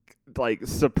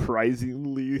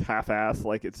surprisingly half-assed.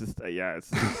 Like it's just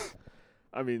it's.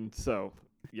 I mean, so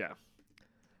yeah.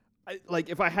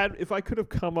 If I could have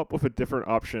come up with a different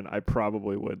option, I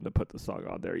probably wouldn't have put the song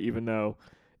on there, even though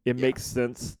it makes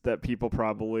sense that people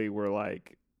probably were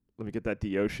like, let me get that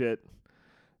Dio shit.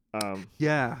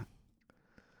 Yeah.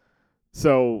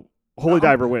 So Holy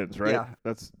Diver wins, right? Yeah.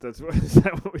 That's what, is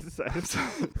that what we said?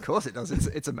 Of course it does.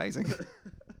 It's amazing.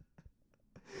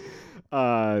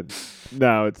 No,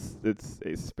 it's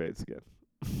Ace of Spades again.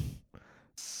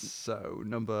 So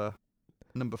number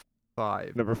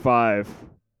 5. Number 5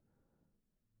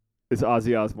 is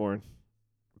Ozzy Osbourne,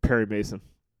 Perry Mason.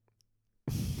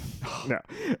 No,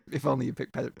 If only you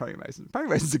picked Perry Mason. Perry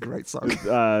Mason's a great song.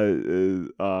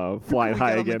 Flying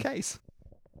High Again. Case.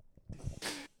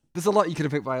 There's a lot you could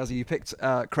have picked by Ozzy. You picked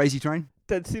Crazy Train.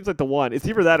 That seems like the one. It's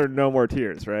either that or No More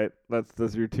Tears, right?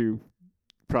 Those are your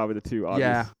probably the two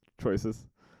obvious choices.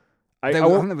 I think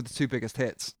they were the two biggest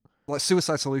hits. Like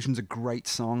Suicide Solution's a great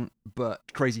song, but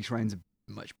Crazy Train's a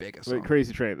much bigger song.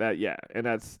 Crazy Train, and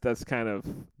that's kind of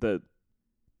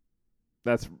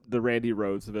that's the Randy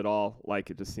Rhoads of it all. Like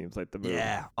it just seems like the move.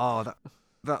 Yeah. Oh,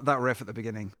 that riff at the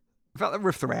beginning. In fact, that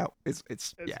riff throughout. It's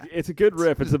a good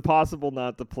riff. It's impossible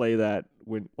not to play that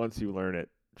once you learn it.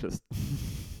 Just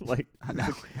like I know.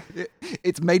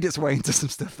 It's made its way into some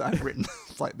stuff that I've written.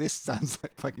 It's like, this sounds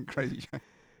like fucking Crazy Train.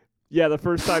 Yeah, the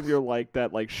first time you're like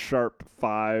that, like sharp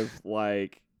 5,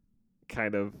 like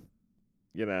kind of,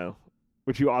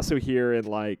 which you also hear in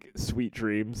like Sweet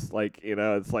Dreams, like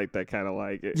it's like that kind of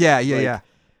like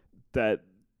that.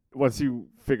 Once you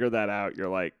figure that out, you're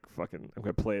like, fucking, I'm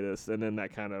gonna play this, and then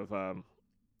that kind of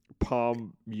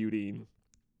palm muting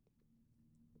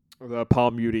the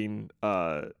palm muting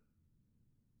kind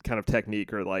of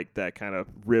technique, or like that kind of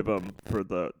rhythm for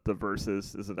the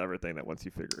verses isn't everything that once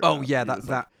you figure it out. Oh yeah,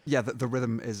 the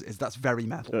rhythm is that's very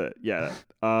metal. Yeah.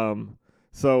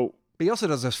 So But he also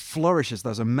does those flourishes,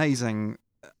 those amazing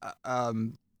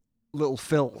little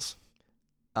fills.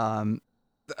 And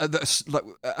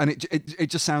it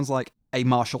just sounds like a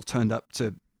Marshall turned up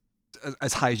to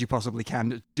as high as you possibly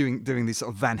can, doing these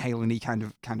sort of Van Halen-y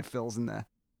kind of fills in there,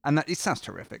 and it sounds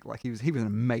terrific. Like he was an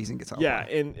amazing guitar player.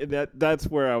 And that's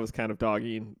where I was kind of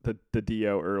dogging the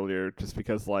Dio earlier, just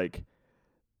because like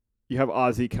you have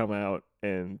Ozzy come out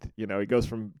and he goes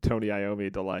from Tony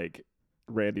Iommi to like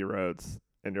Randy Rhoads,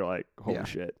 and you're like, holy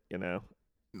shit,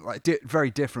 Like very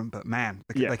different, but man,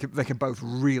 they can both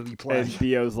really play. And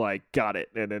Dio's like, got it,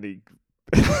 and then he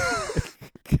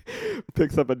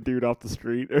picks up a dude off the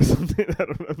street or something.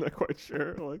 I'm not quite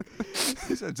sure. Like,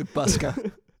 it's a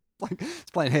busker. Like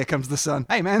it's playing "Here Comes the Sun."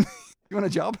 Hey man, you want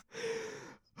a job?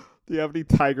 Do you have any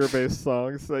Tiger-based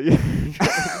songs that you?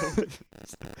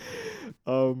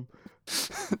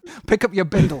 Pick up your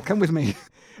bindle. Come with me.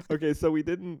 Okay, so we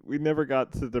never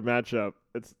got to the matchup.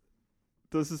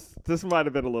 This might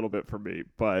have been a little bit for me,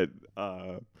 but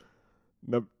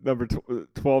number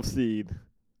 12 seed,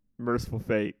 Merciful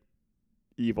Fate,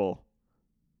 Evil,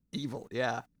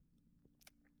 yeah.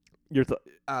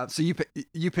 So you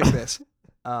pick this.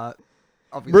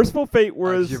 Obviously, Merciful Fate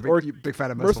was you're a big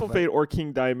fan of Merciful Fate or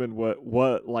King Diamond.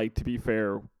 What like, to be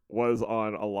fair, was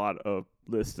on a lot of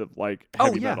lists of like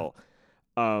heavy metal.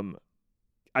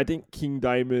 I think King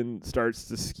Diamond starts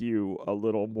to skew a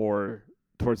little more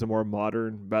towards a more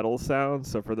modern metal sound.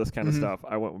 So for this kind of stuff,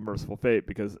 I went with Merciful Fate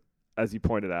because, as you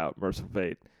pointed out, Merciful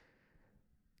Fate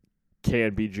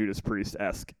can be Judas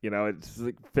Priest-esque.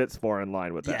 It fits more in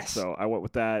line with that. Yes. So I went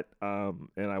with that, and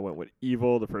I went with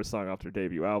Evil, the first song off their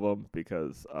debut album,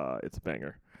 because it's a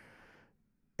banger.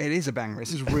 It is a banger.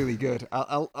 This is really good.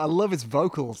 I love his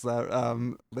vocals there.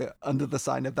 They're under the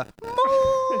sign of that.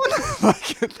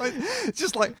 like, it's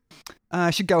just like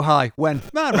I should go high when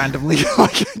randomly,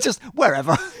 like just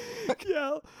wherever.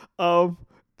 Yeah.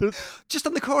 Just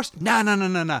on the chorus.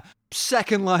 No.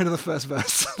 Second line of the first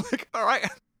verse. Like, all right.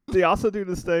 They also do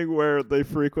this thing where they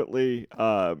frequently,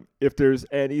 if there's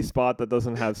any spot that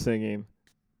doesn't have singing,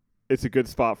 it's a good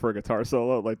spot for a guitar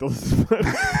solo. Like those.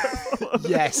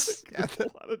 Yes. A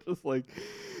lot of just like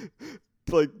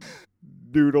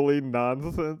doodling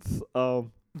nonsense. A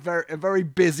very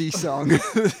busy song.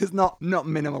 It's not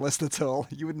minimalist at all.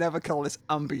 You would never call this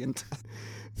ambient.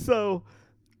 So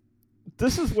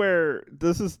this is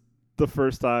the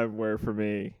first time where for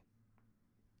me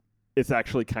it's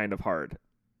actually kind of hard,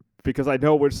 because I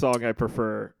know which song I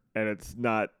prefer, and it's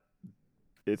not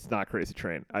Crazy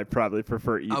Train. I probably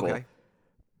prefer Evil. Okay.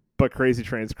 But Crazy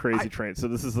Train's Crazy Train. So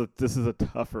this is a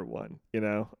tougher one,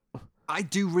 I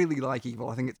do really like Evil.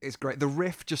 I think it's great. The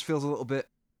riff just feels a little bit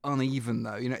uneven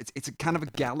though. It's a kind of a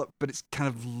gallop, but it's kind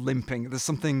of limping. There's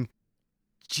something.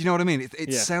 Do you know what I mean?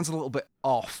 It sounds a little bit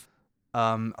off.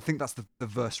 I think that's the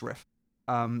verse riff.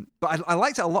 But I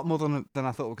liked it a lot more than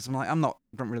I thought, because I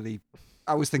don't really.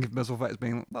 I always think of Merciful Fate as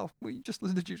being, well, we just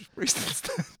listen to Judas Priest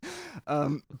instead.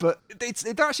 But it's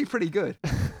actually pretty good.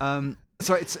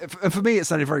 So for me, it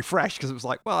sounded very fresh, because it was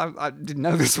like, well, I didn't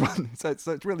know this one, so it's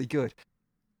really good.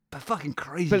 But fucking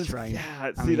Crazy Train.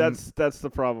 Yeah, I mean, that's the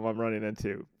problem I'm running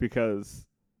into, because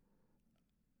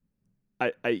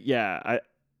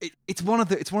it's one of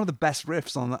the best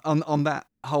riffs on that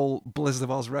whole Blizzard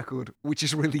of Oz record, which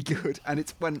is really good, and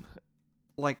it's when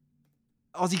like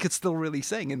Ozzy could still really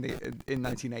sing in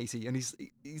 1980, and he's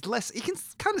less. He can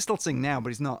kind of still sing now,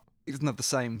 but he doesn't have the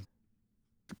same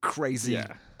crazy,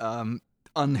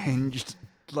 unhinged,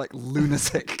 like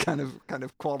lunatic kind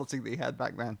of quality that he had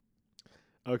back then.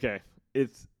 Okay,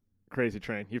 it's Crazy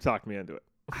Train. You've talked me into it.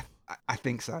 I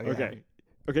think so. Yeah.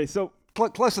 Okay. So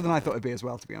closer than I thought it'd be as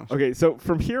well, to be honest. Okay, so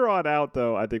from here on out,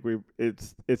 though, I think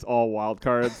it's all wild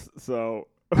cards. So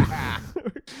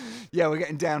yeah, we're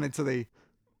getting down into the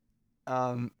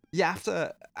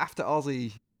after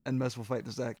Ozzy and Merciful Fate,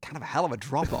 there's a kind of a hell of a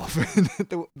drop off.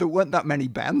 There weren't that many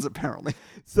bands apparently.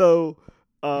 So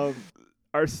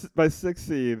my sixth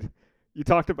seed, you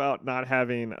talked about not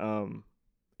having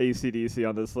AC/DC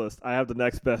on this list. I have the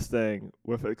next best thing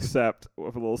with a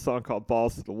little song called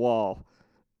Balls to the Wall,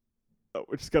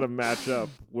 which is going to match up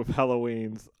with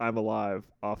Halloween's I'm Alive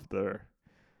off their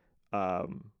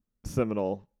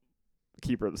seminal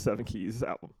Keeper of the Seven Keys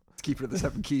album. Keeper of the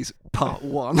Seven Keys Part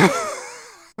 1.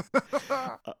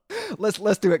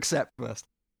 Let's do Accept first.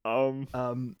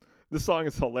 This song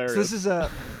is hilarious. So this is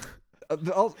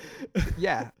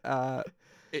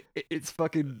it's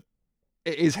fucking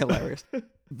It is hilarious.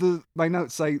 My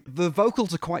notes say the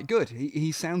vocals are quite good.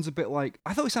 He sounds a bit like,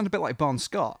 I thought he sounded a bit like Bon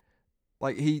Scott.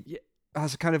 Like he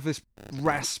has kind of this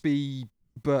raspy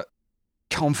but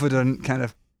confident kind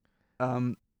of,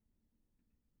 I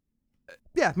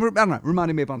don't know,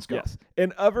 reminding me of Bon Scott. Yes,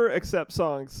 and other Accept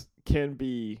songs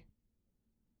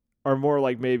are more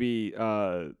like maybe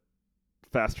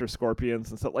Faster Scorpions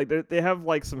and stuff. Like they have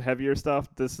like some heavier stuff.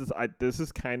 This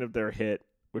is kind of their hit,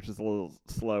 which is a little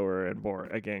slower and more,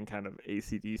 again, kind of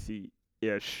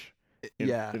AC/DC-ish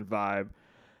in vibe.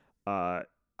 I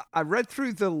read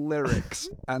through the lyrics,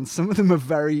 and some of them are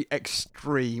very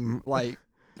extreme. Like,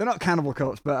 they're not Cannibal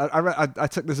Corpse, but I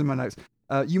took this in my notes.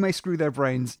 You may screw their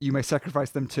brains, you may sacrifice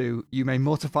them too, you may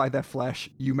mortify their flesh,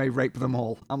 you may rape them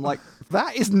all. I'm like,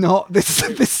 that is not,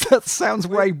 that sounds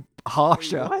way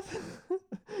harsher. What?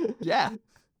 Yeah.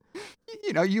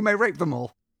 You may rape them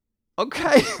all.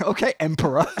 Okay,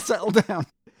 Emperor, settle down.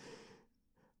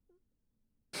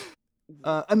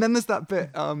 And then there's that bit,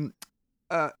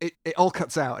 it all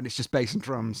cuts out and it's just bass and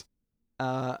drums.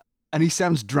 And he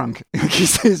sounds drunk.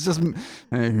 He's just...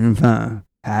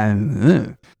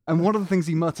 And one of the things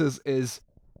he mutters is,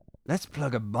 "Let's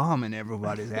plug a bomb in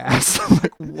everybody's ass." I'm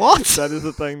like, what? That is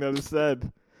a thing that is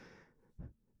said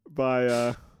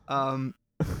by... And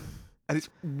it's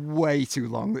way too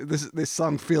long. This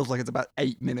song feels like it's about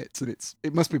 8 minutes, and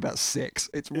it must be about 6.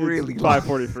 It's really long.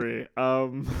 5:43.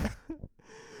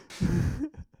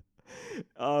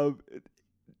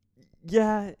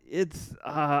 Yeah, it's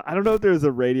I don't know if there's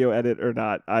a radio edit or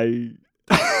not. That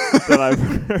I've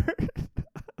heard.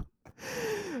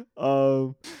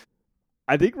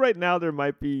 I think right now there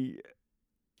might be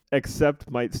Accept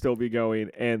might still be going,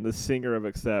 and the singer of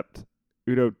Accept,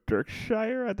 Udo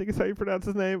Dirkshire, I think is how you pronounce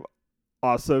his name,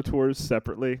 also tours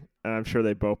separately, and I'm sure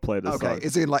they both play this song. Okay,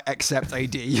 is it like Accept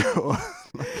AD? Or...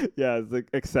 Yeah, it's like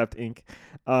Accept Inc.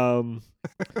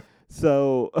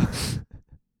 So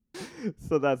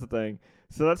that's the thing.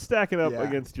 So that's stacking up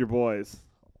against your boys.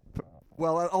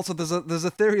 Well, also there's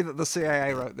a theory that the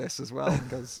CIA wrote this as well,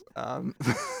 because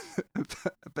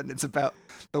but it's about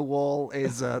the wall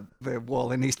is the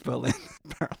wall in East Berlin.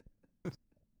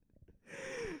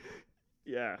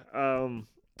 Yeah.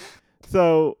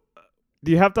 So,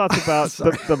 do you have thoughts about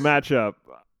the matchup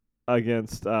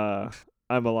against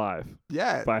 "I'm Alive"?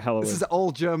 Yeah, by Helloween. This is an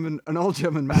all German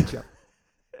matchup.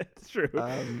 It's true.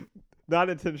 Not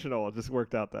intentional. It just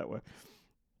worked out that way.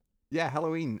 Yeah,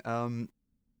 Helloween.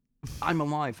 I'm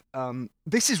Alive.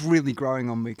 This is really growing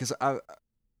on me because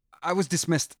I was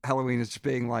dismissed Helloween as just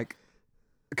being like,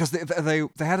 because they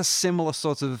had a similar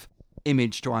sort of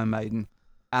image to Iron Maiden,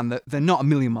 and they're not a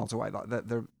million miles away. Like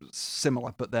they're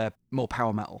similar, but they're more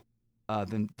power metal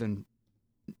than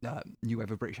new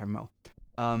wave of British heavy metal.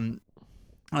 And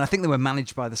I think they were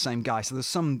managed by the same guy, so there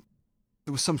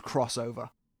was some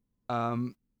crossover.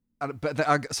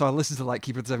 So I listened to like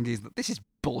Keeper of the Seven Keys. This is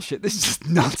bullshit. This is just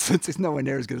nonsense. It's nowhere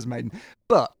near as good as Maiden,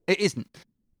 but it isn't.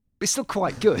 It's still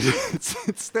quite good. It's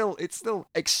still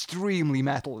extremely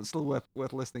metal. It's still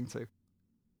worth listening to.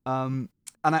 And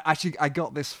I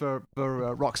got this for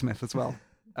Rocksmith as well.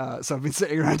 So I've been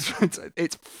sitting around trying to.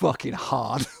 It's fucking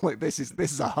hard. Like this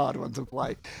is a hard one to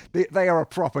play. They are a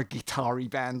proper guitar-y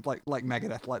band, like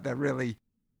Megadeth. Like they're really.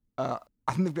 I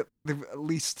think they've at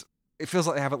least. It feels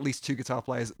like they have at least 2 guitar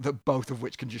players, that both of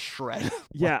which can just shred.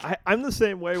 Yeah, I'm the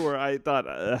same way, where I thought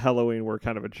Helloween were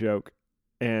kind of a joke,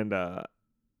 and I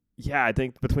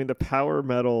think between the power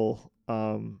metal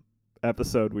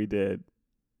episode we did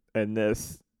and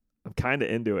this, I'm kind of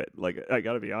into it. Like, I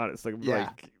gotta be honest, like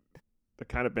the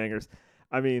kind of bangers.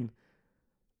 I mean,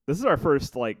 this is our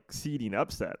first like seeding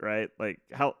upset, right? Like,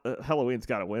 Helloween's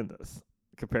got to win this.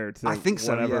 Compared to I think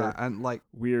so, whatever and like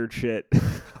weird shit.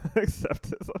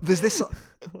 Except there's this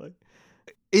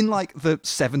in like the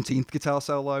 17th guitar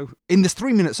solo in this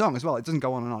 3-minute song as well. It doesn't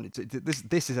go on and on.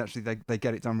 This is actually they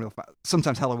get it done real fast.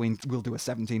 Sometimes Helloween will do a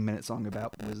 17-minute song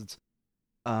about wizards.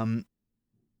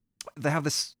 They have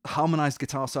this harmonized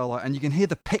guitar solo, and you can hear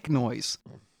the pick noise,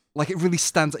 like it really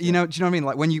stands. Do you know what I mean?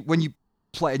 Like when you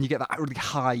play and you get that really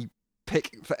high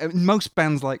pick. Most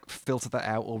bands like filter that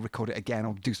out or record it again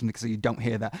or do something so you don't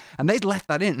hear that, and they'd left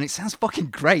that in, and it sounds fucking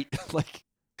great. Like,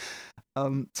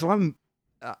 so I'm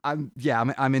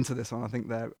into this one. I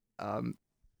think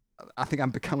I think I'm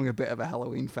becoming a bit of a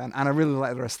Halloween fan, and I really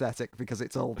like their aesthetic because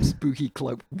it's all spooky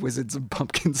cloaked wizards and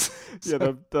pumpkins. So. Yeah,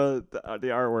 the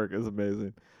artwork is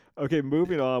amazing. Okay,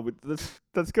 moving on.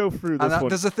 Let's go through this one.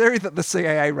 There's a theory that the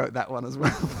CIA wrote that one as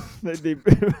well.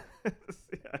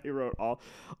 He wrote all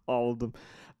of them.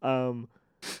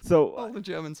 So all the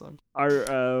German songs. Our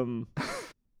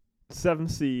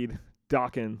 7th seed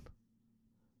Dokken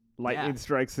Lightning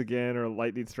Strikes Again or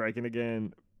Lightning Striking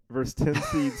Again versus 10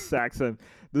 seed Saxon.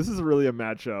 This is really a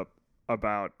matchup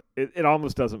about it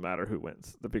almost doesn't matter who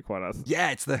wins, to be quite honest.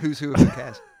 Yeah, it's the who's who of who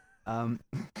cares.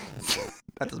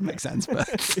 That doesn't make sense, but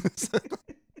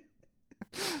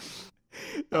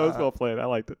That was well played. I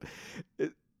liked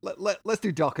it. let's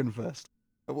do Dokken first.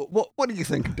 What do you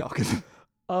think of Dokken?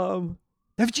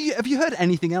 Have you heard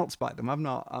anything else by them? I'm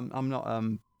not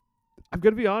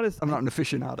gonna be honest. I'm not an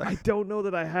aficionado. I don't know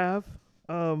that I have.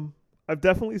 I've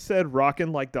definitely said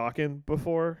 "rockin' like Dokken"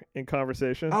 before in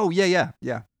conversation. Oh yeah.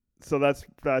 So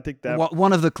I think that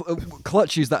one of the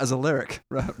Clutch used that as a lyric.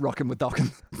 Rockin' with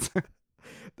Dokken.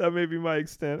 That may be my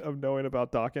extent of knowing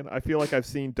about Dokken. I feel like I've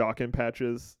seen Dokken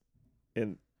patches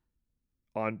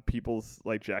on people's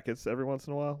like jackets every once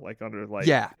in a while, like under like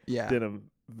denim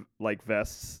like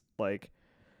vests. Like,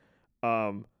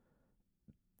 I'm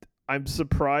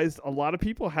surprised a lot of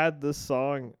people had this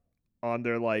song on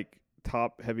their like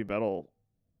top heavy metal.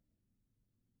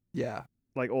 Yeah.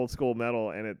 Like old school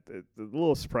metal, and it's a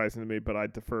little surprising to me, but I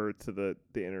defer to the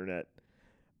internet.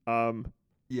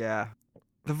 Yeah.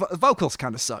 The vocals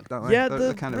kind of suck, don't they? Yeah, They're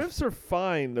the kind riffs are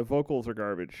fine. The vocals are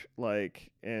garbage. Like,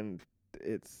 and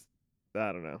it's,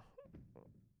 I don't know.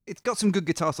 It's got some good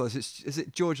guitar solos. Is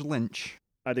it George Lynch?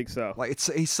 I think so. Like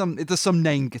there's some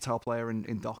named guitar player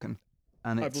in Dokken,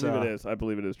 and I it's, believe it is. I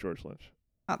believe it is George Lynch.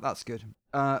 That's good.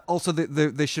 Also,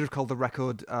 they should have called the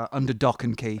record Under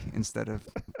Dokken Key instead of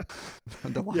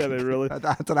Under Lock. Yeah, they really. I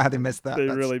don't know how they missed that. They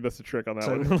really missed a trick on that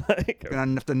so one. Like, you're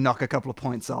gonna have to knock a couple of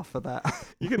points off for that.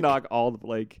 You can knock all the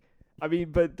like. I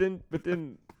mean, but then,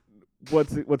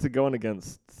 what's it going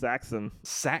against? Saxon.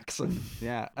 Saxon,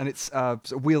 yeah, and it's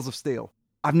Wheels of Steel.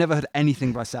 I've never heard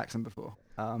anything by Saxon before.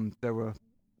 There were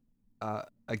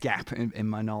a gap in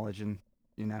my knowledge, and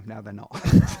now they're not.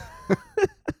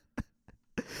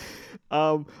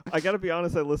 I gotta be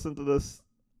honest. I listened to this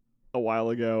a while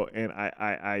ago, and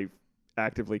I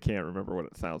actively can't remember what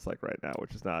it sounds like right now,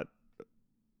 which is not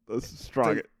a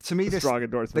strong. To me, strong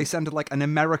endorsement. They sounded like an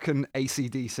American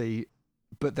AC/DC,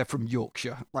 but they're from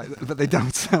Yorkshire. Like, but they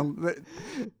don't sound.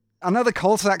 I know they're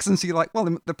called Saxons, so you're like, well,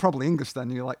 they're probably English then.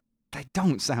 And you're like, they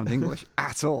don't sound English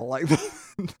at all. Like,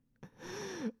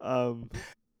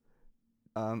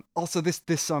 also,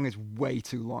 this song is way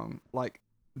too long. Like,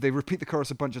 they repeat the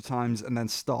chorus a bunch of times and then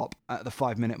stop at the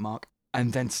 5-minute mark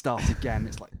and then start again.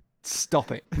 It's like, stop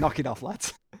it, knock it off,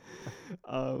 lads.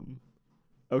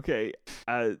 Okay.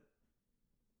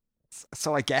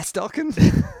 So I guess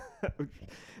Dokken.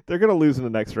 They're gonna lose in the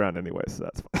next round anyway, so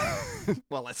that's fine.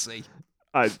 Well, let's see.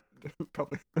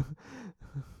 Probably.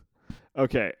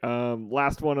 Okay.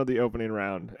 Last one of the opening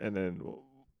round, and then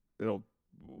we'll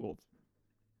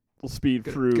speed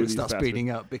through. Gonna these start faster. speeding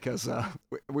up because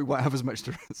we won't have as much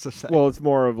to say. Well, it's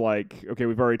more of like, okay,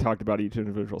 we've already talked about each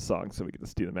individual song, so we can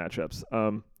just do the matchups.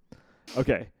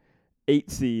 Okay, 8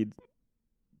 seed,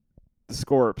 the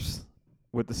Scorps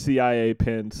with the CIA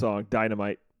pinned song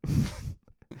 "Dynamite"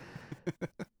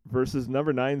 versus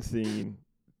number 9 seed,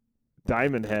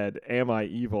 Diamond Head, "Am I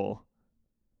Evil?"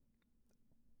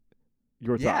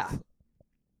 Your thoughts?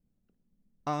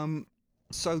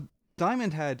 So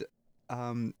Diamond Head,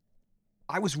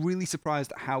 I was really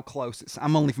surprised at how close it's.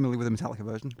 I'm only familiar with the Metallica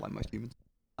version, like most humans.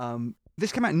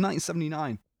 This came out in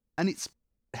 1979, and it's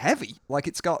heavy. Like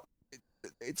it's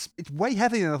way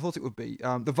heavier than I thought it would be.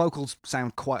 The vocals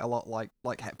sound quite a lot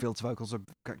like Hetfield's vocals are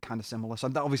kind of similar.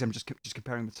 So obviously I'm just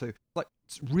comparing the two. Like,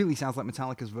 it really sounds like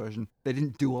Metallica's version. They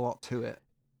didn't do a lot to it.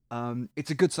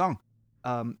 It's a good song.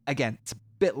 Again, it's a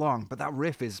bit long, but that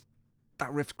riff's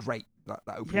great. That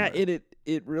opening riff.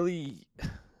 It really,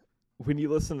 when you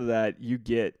listen to that, you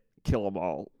get Kill 'Em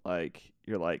All. Like,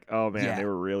 you're like, oh man, they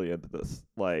were really into this.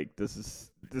 Like, this is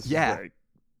great.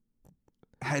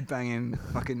 Headbanging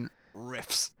fucking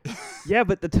riffs. Yeah,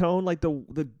 but the tone, like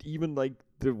the even like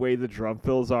the way the drum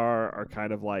fills are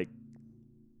kind of like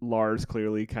Lars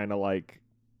clearly kind of like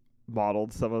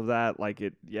modeled some of that. Like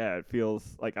it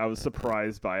feels like I was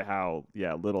surprised by how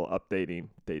little updating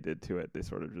they did to it. They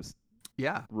sort of just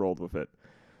rolled with it.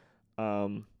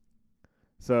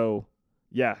 So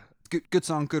yeah, good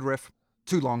song, good riff.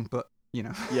 Too long, but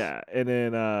Yeah, and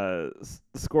then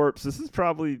Scorps. This is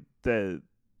probably the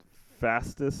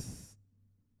fastest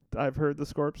I've heard the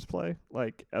Scorps play,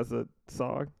 like as a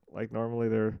song. Like normally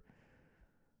they're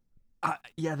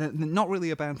they're not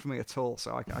really a band for me at all.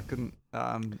 So I couldn't.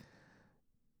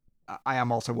 I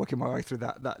am also working my way through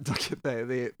that the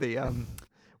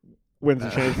Winds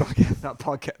of Change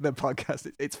podcast. The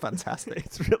podcast. It's fantastic.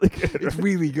 It's really good. It's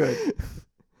really good.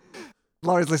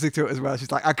 Laura's listening to it as well.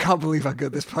 She's like, I can't believe how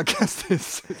good this podcast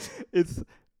is.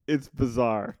 It's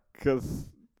bizarre because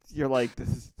you're like, this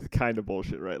is kind of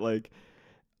bullshit, right? Like,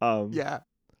 Yeah.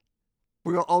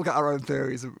 We all got our own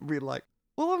theories, and we're like,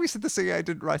 well, obviously the CIA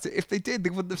didn't write it. If they did, they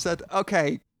wouldn't have said,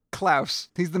 okay, Klaus,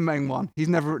 he's the main one. He's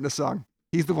never written a song.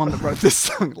 He's the one that wrote this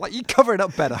song. Like, you cover it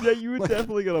up better. Yeah, you would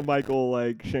definitely go to Michael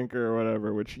like Schenker or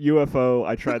whatever. Which UFO,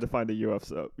 I tried to find a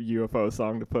UFO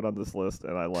song to put on this list,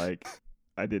 and I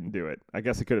didn't do it. I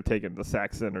guess I could have taken the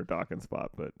Saxon or Dawkins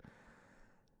spot, but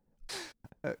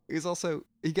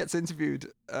He gets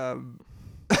interviewed.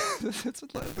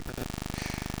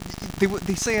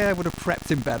 The CIA would have prepped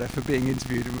him better for being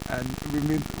interviewed, and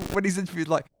when he's interviewed,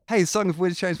 like, "Hey, Song of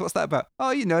Wind and Chains, what's that about?"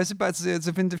 "Oh, it's about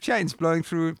the wind of chains blowing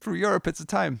through Europe at the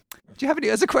time." "Do you have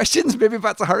any other questions? Maybe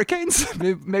about the hurricanes?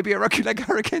 Maybe a rocky leg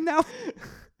hurricane now?"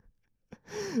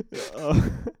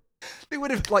 They would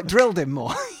have like drilled him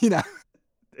more,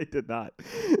 They did not.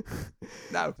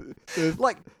 No,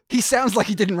 like he sounds like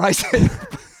he didn't write it.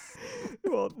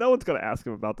 Well, no one's gonna ask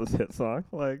him about this hit song.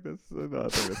 Like, that's another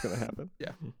thing that's gonna happen.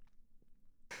 Yeah.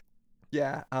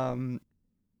 Yeah.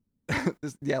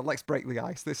 Let's break the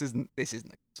ice. This isn't a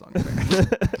good song.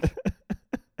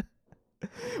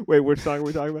 Wait, which song are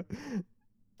we talking about?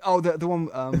 Oh, the one.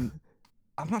 I'm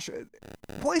not sure.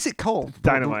 What is it called?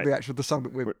 Dynamite. The song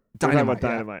that we're talking Dynamite.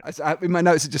 about Dynamite. Yeah. In my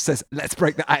notes, it just says "Let's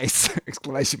break the ice!"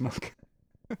 exclamation mark.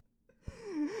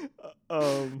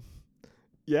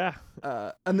 Yeah.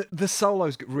 And the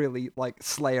solos get really like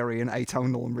slayery and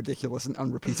atonal and ridiculous and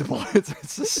unrepeatable.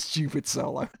 It's a stupid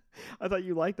solo. I thought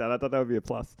you liked that. I thought that would be a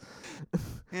plus.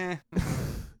 Yeah.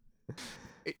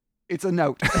 It's a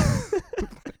note.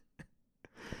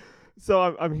 So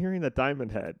I'm hearing that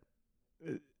Diamond Head.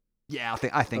 Yeah, I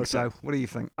think Okay. so. What do you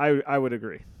think? I would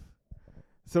agree.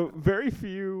 So very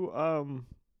few.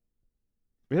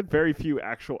 We had very few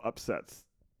actual upsets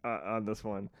on this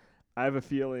one. I have a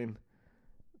feeling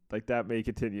like that may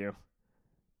continue.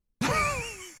 Well,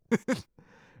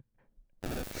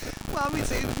 I mean,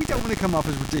 we don't want to come off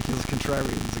as ridiculous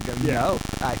contrarians and go, Yeah. no,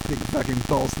 I think fucking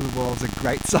Balls to the Wall's a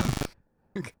great song.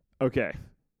 Okay,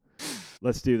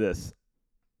 let's do this.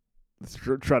 Let's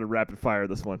try to rapid fire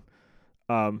this one.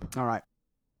 All right.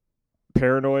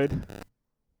 Paranoid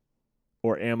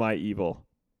or Am I Evil?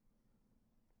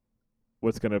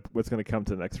 What's gonna come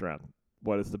to the next round?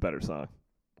 What is the better song?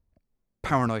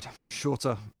 Paranoid.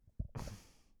 Shorter.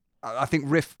 I think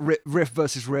riff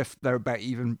versus riff, they're about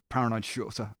even. Paranoid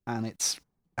shorter, and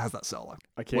has that solo.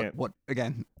 I can't. What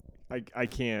again? I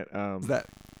can't. That.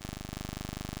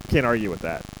 Can't argue with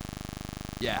that.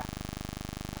 Yeah.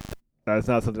 That's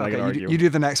not something I Okay, can argue. you do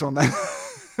the next one then.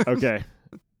 Okay.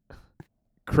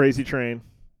 Crazy Train.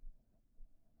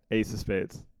 Ace of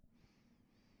Spades.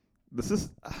 This is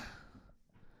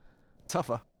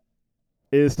Tougher.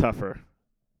 tougher.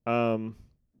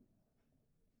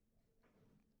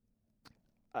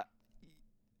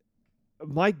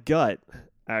 My gut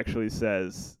actually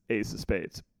says Ace of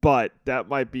Spades, but that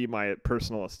might be my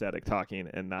personal aesthetic talking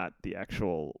and not the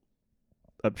actual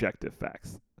objective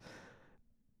facts.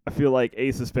 I feel like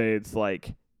Ace of Spades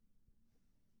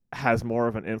has more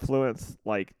of an influence,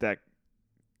 like that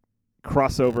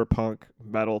crossover punk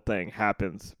metal thing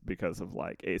happens because of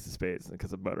Ace of Spades and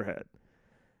because of Motorhead.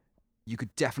 You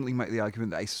could definitely make the argument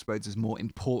that Ace of Spades is more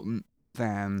important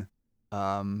than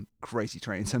Crazy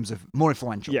Train in terms of more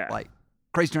influential. Yeah. Like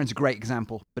Crazy Train's a great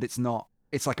example, but it's not.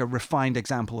 It's like a refined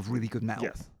example of really good metal.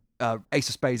 Yes. Ace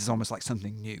of Spades is almost like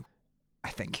something new, I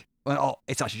think. Well,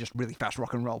 it's actually just really fast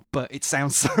rock and roll, but it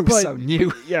sounds so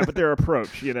new. Yeah, but their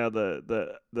approach,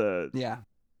 the Yeah.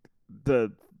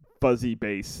 the fuzzy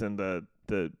bass and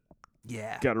the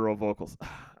Yeah. guttural vocals.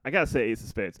 I gotta say Ace of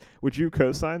Spades. Would you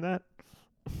co-sign that?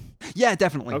 Yeah,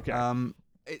 definitely. Okay.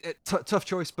 Tough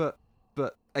choice, but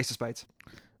Ace of Spades.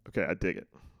 Okay, I dig it.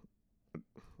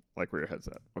 Like where your head's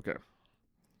at. Okay.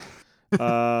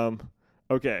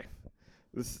 Okay.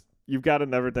 You've got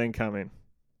Another Thing Coming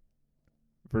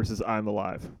versus I'm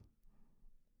Alive.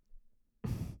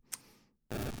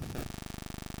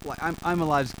 Like I'm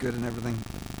Alive's good and everything.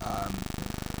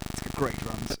 It's got great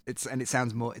drums. It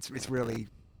sounds more. It's really.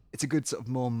 It's a good sort of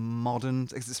more modern.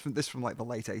 It's from like the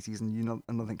late 80s, and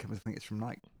Another Thing Coming. I think it's from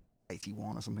like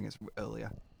 81 or something. It's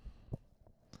earlier.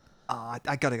 I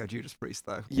gotta go Judas Priest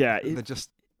though. Yeah, they're just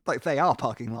like they are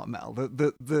parking lot metal.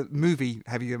 The movie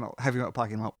Heavy Metal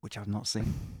Parking Lot, which I've not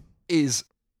seen, is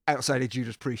outside a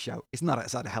Judas Priest show. It's not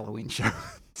outside a Halloween show.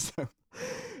 So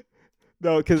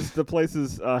no, because the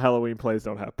places Halloween plays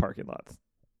don't have parking lots.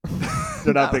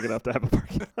 They're not No. big enough to have a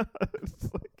parking lot. It's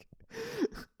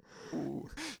ooh,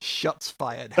 shots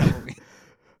fired. Halloween.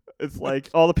 it's like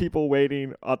all the people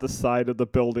waiting at the side of the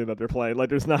building that they're playing. Like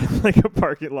there's not like a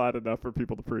parking lot enough for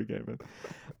people to pregame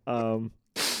in.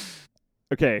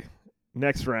 Okay,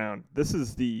 next round. This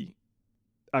is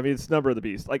it's Number of the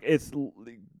Beast. Like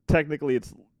technically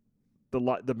it's the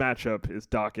matchup is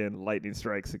Dokken Lightning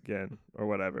Strikes Again or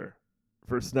whatever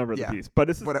versus Number of the Beast. But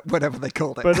it's whatever they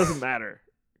called it. But it doesn't matter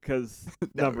because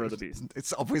No, Number of the Beast.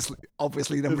 It's obviously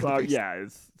Number of the Beast. Yeah,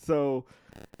 so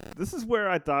this is where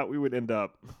I thought we would end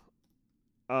up.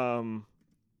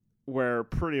 Where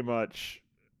pretty much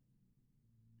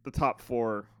the top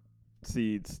 4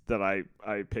 seeds that I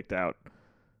picked out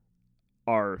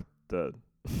are the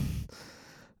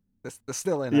They're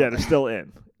still in. yeah, they're still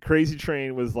in. Crazy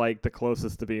Train was like the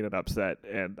closest to being an upset,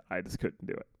 and I just couldn't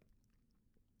do it.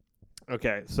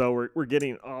 Okay, so we're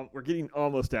getting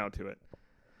almost down to it.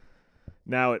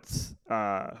 Now it's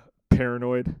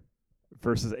Paranoid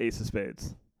versus Ace of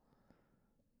Spades.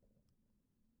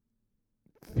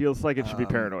 Feels like it should be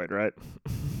Paranoid, right?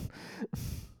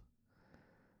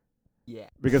 Yeah.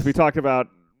 Because we talked about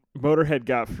Motorhead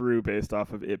got through based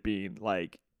off of it being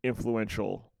like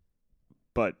influential,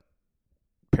 but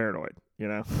paranoid. You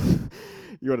know,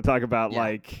 you want to talk about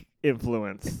like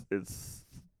influence? It's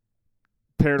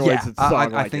Paranoid's a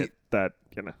song I think, that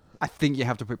you know. I think you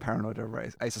have to put Paranoid over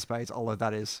Ace of Spades, although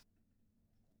that is,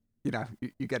 you know,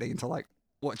 you're getting into like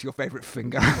what's your favorite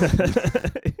finger.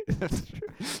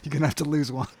 You're gonna have to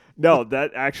lose one. No,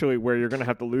 that actually where you're gonna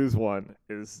have to lose one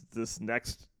is this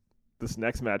next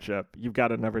matchup. You've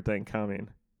got Another Thing Coming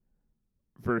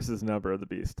versus Number of the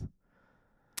Beast.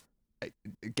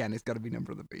 Again, it's got to be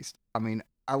Number of the Beast. I mean,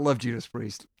 I love Judas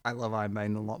Priest. I love Iron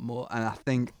Maiden a lot more, and I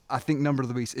think Number of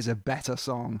the Beast is a better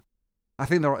song. I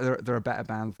think they're a better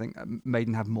band. I think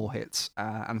Maiden have more hits,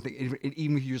 and I think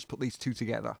even if you just put these two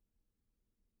together,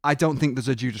 I don't think there's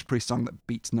a Judas Priest song that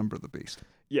beats Number of the Beast.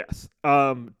 Yes.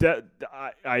 I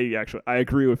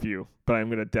agree with you, but I'm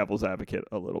going to devil's advocate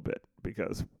a little bit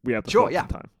because we have to fill some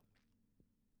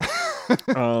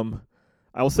time.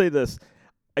 I will say this.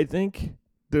 I think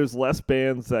there's less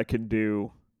bands that can do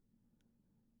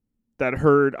that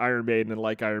heard Iron Maiden and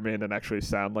like Iron Maiden and actually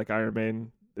sound like Iron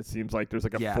Maiden. It seems like there's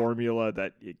like a formula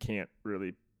that it can't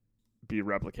really be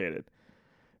replicated.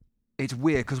 It's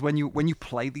weird because when you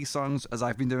play these songs, as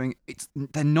I've been doing,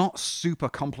 they're not super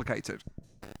complicated.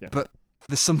 Yeah. But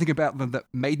there's something about them that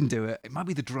Maiden do it. It might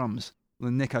be the drums.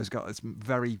 Well, Nico's got this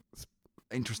very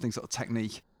interesting sort of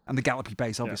technique, and the gallopy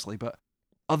bass, obviously. But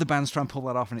other bands try and pull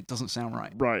that off, and it doesn't sound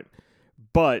right. Right.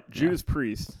 But Judas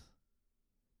Priest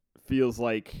feels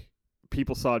like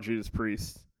people saw Judas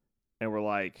Priest and were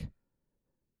like,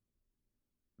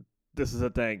 this is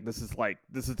a thing. This is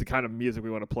the kind of music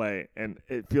we want to play. And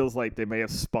it feels like they may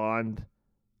have spawned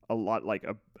a lot, like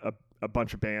a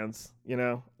bunch of bands, you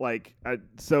know?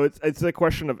 So it's a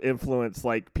question of influence.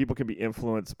 Like, people can be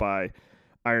influenced by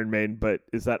Iron Maiden, but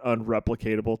is that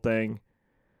unreplicatable thing?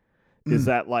 Is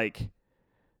that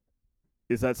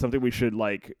something we should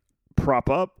like prop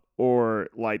up, or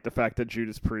like the fact that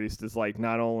Judas Priest is like,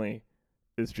 not only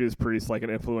is Judas Priest like an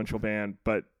influential band,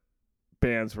 but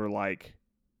bands were like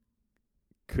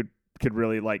could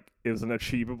really like, it was an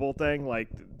achievable thing. Like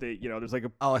they, you know, there's like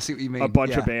I see what you mean. A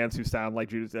bunch of bands who sound like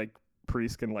Judas, like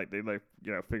Priest can like, they like,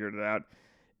 you know, figured it out.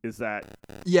 Is that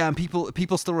and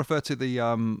people still refer to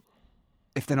the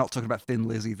if they're not talking about Thin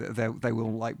Lizzy, they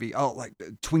will like be like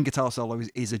twin guitar solo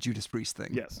is a Judas Priest thing.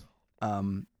 Yes.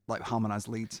 Like harmonized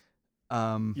leads.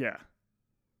 Yeah.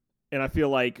 And I feel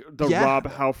like Rob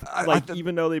Halford,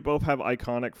 even though they both have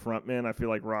iconic frontmen, I feel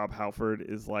like Rob Halford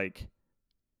is like,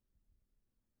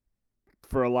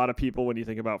 for a lot of people, when you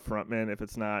think about frontmen, if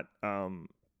it's not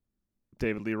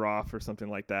David Lee Roth or something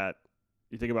like that,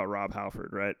 you think about Rob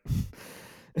Halford, right?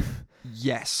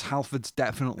 Yes, Halford's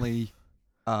definitely,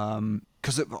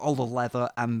 because of all the leather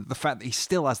and the fact that he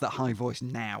still has that high voice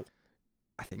now,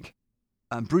 I think.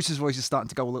 Bruce's voice is starting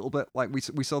to go a little bit. Like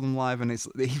we saw them live, and he's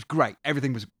great.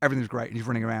 Everything was great, and he's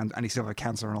running around, and he still has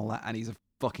cancer and all that, and he's a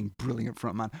fucking brilliant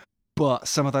frontman. But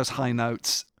some of those high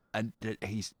notes, and they're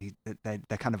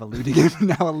kind of eluding him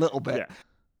now a little bit.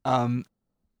 Yeah.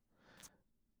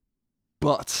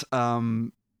 But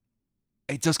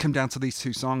it does come down to these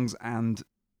two songs, and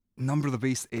Number of the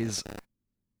Beast is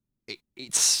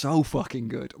it's so fucking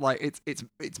good. Like it's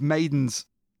Maiden's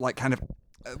like kind of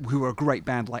who are a great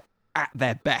band, like at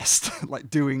their best, like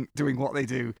doing what they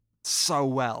do so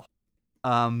well.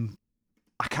 I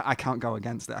can't go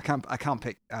against it. I can't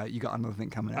pick. You Got Another Thing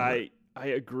Coming out. I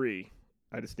agree.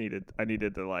 I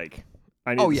needed to like.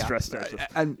 I need to stress test,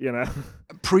 and you know.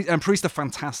 Priest are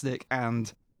fantastic,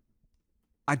 and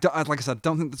like I said, I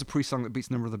don't think there's a Priest song that beats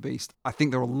Number of the Beast. I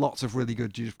think there are lots of really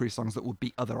good Judas Priest songs that will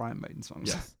beat other Iron Maiden songs.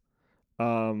 Yes.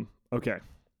 Okay.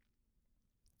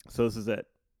 So this is it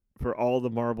for all the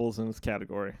marbles in this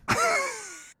category.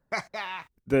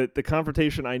 The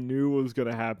confrontation I knew was going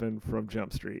to happen from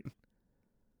Jump Street.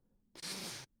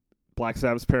 Black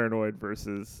Sabbath's Paranoid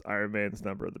versus Iron Maiden's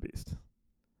Number of the Beast.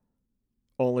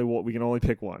 We can only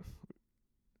pick one.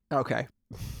 Okay.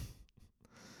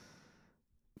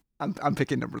 I'm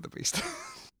picking Number of the Beast.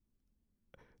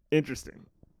 Interesting.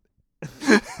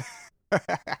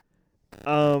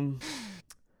 I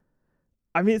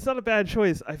mean, it's not a bad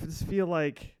choice. I just feel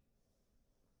like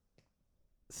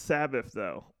Sabbath,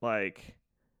 though, like,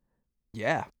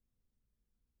 Yeah.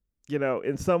 you know,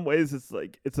 in some ways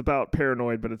it's about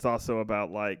Paranoid, but it's also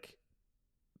about like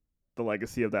the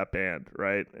legacy of that band,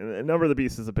 right? And Number of the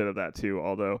Beast is a bit of that too,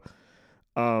 although,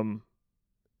 and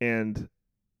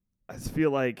I just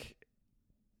feel like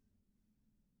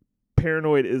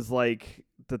Paranoid is like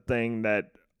the thing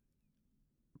that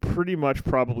pretty much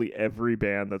probably every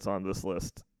band that's on this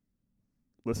list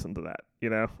listen to that, you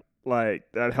know? Like,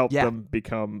 that helped them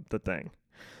become the thing.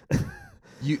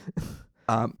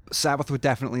 Sabbath were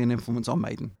definitely an influence on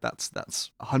Maiden. That's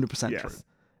 100% true.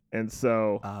 And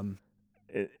so,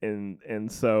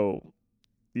 so,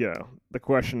 you know, the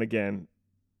question again.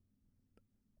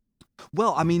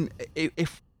 Well, I mean,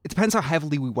 if it depends how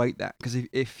heavily we weight that, because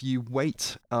if you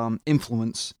weight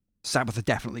influence, Sabbath are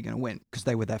definitely going to win because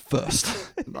they were there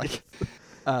first. Like,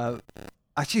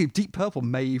 actually, Deep Purple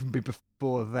may even be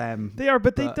before them. They are,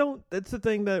 but they don't. That's the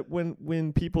thing that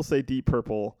when people say Deep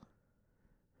Purple,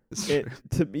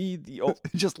 to me,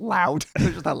 just loud.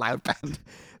 They're just a loud band.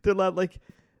 They're loud. Like,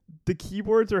 the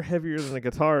keyboards are heavier than the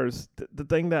guitars. The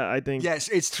thing that I think... Yes,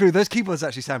 it's true. Those keyboards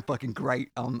actually sound fucking great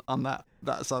on that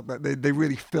song. They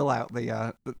really fill out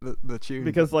the tune.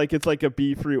 Because, like, it's like a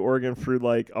B-free organ through,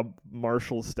 like, a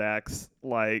Marshall Stacks,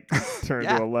 like, turned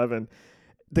to 11.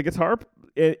 The guitar,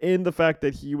 in the fact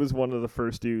that he was one of the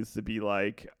first dudes to be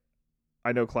like,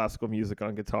 I know classical music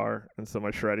on guitar, and so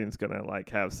my shredding's gonna, like,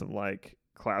 have some, like,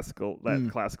 classical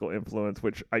influence,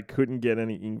 which I couldn't get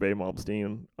any Yngwie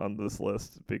Malmsteen on this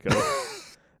list because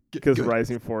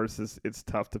Rising Force it's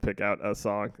tough to pick out a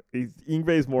song.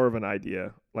 Yngwie's more of an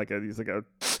idea, he's like a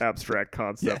abstract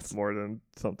concept more than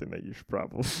something that you should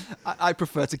probably. I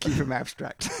prefer to keep him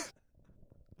abstract.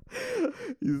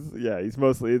 He's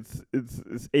mostly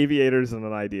it's aviators and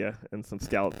an idea and some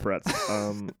scallop frets.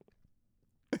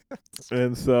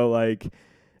 And so like it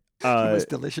was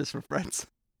delicious for friends.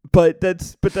 But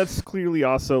that's clearly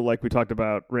also, like we talked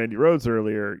about Randy Rhoads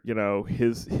earlier, you know,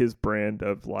 his brand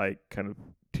of like kind of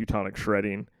Teutonic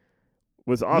shredding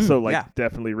was also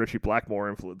definitely Ritchie Blackmore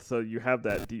influence. So you have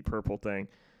that Deep Purple thing,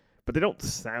 but they don't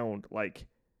sound like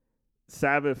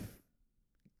Sabbath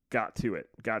got to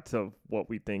what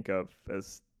we think of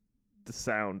as the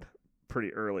sound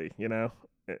pretty early, you know?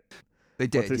 They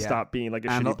did. Once they stopped being like a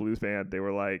shitty blues band, they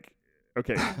were like,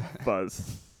 okay,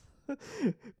 fuzz.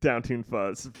 Downtuned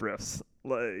fuzz riffs,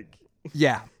 like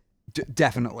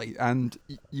definitely, and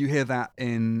you hear that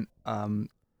in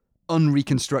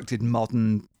unreconstructed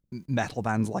modern metal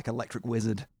bands like Electric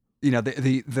Wizard. You know,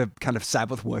 the kind of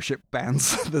Sabbath worship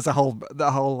bands. There's the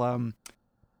whole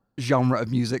genre of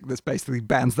music that's basically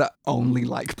bands that only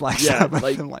like Black Sabbath.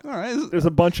 Like, I'm like, all right, there's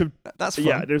a bunch of that's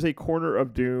fun. There's a corner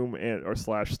of doom or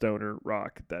 / stoner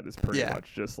rock that is pretty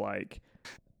much just like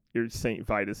your St.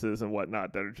 Vituses and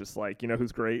whatnot that are just like, you know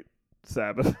who's great?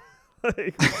 Sabbath.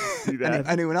 Like, see that?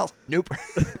 Anyone else? Nope.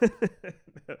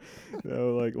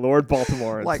 No, like Lord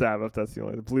Baltimore and like, Sabbath. That's the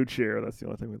only Blue Cheer. That's the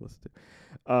only thing we listen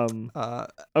to.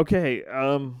 Okay.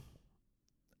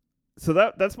 So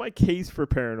that's my case for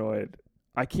Paranoid.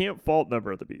 I can't fault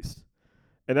Number of the Beast,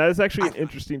 and that is actually an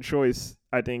interesting choice.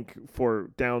 I think for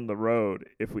down the road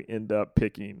if we end up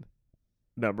picking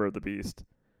Number of the Beast,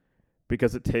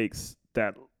 because it takes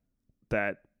that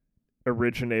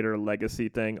originator legacy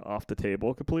thing off the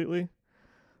table completely.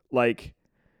 Like,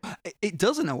 it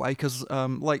does in a way, because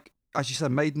like as you said,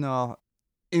 Maiden are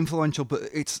influential, but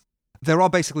there are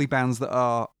basically bands that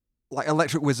are like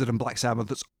Electric Wizard and Black Sabbath.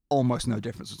 That's almost no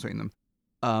difference between them.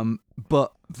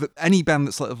 But any band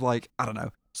that's sort of like, I don't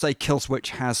know, say Killswitch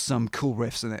has some cool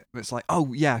riffs in it. It's like,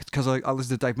 oh yeah, because I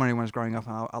listened to Dave Murray when I was growing up,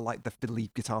 and I like the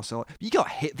fiddly guitar solo. You got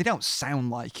hit. They don't sound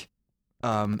like.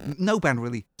 No band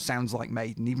really sounds like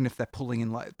Maiden, even if they're pulling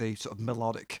in like the sort of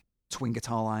melodic twin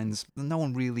guitar lines. No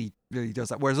one really does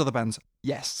that. Whereas other bands,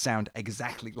 sound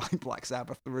exactly like Black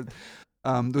Sabbath. There was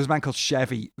a band called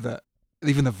Chevy that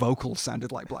even the vocals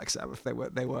sounded like Black Sabbath. They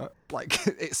were like,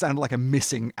 it sounded like a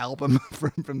missing album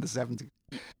from the 70s.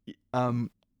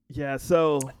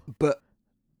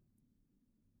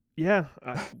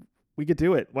 We could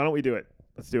do it. Why don't we do it?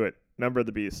 Let's do it. Number of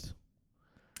the Beast.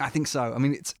 I think so. I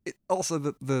mean, it's also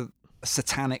the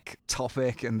satanic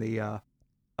topic and the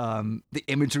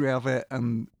imagery of it,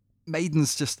 and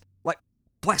Maiden's just like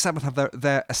Black Sabbath have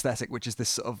their aesthetic, which is this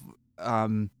sort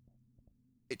of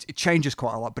it changes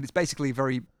quite a lot, but it's basically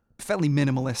fairly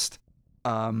minimalist,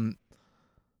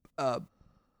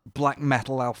 black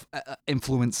metal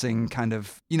influencing kind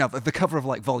of, the cover of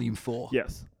like Volume 4,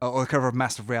 Yes. or the cover of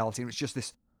Master of Reality, and it's just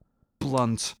this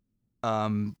blunt,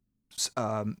 minimalist,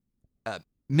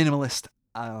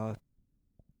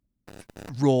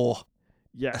 raw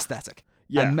Yeah. aesthetic.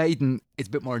 Yeah. And Maiden is a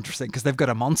bit more interesting because they've got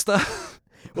a monster.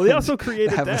 Well, they also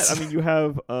created have that. I mean, you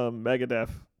have Megadeth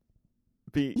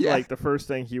be Yeah. like the first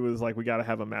thing he was like, we got to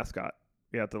have a mascot.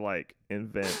 We have to like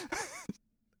invent.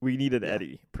 We needed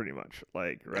Eddie, pretty much.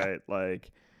 Like, right?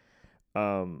 Like,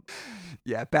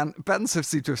 Yeah, bands have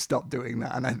seemed to have stopped doing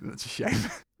that, and I think that's a shame.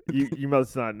 you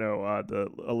must not know a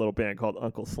little band called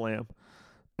Uncle Slam.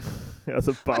 That's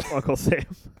a buff Uncle Sam.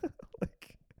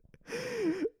 Like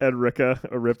Ed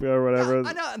Ricka or whatever.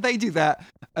 I know they do that,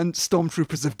 and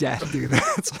Stormtroopers of Death do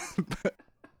that. But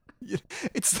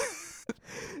it's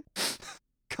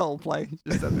Coldplay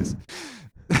just had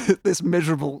this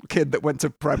miserable kid that went to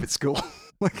private school,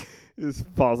 like He just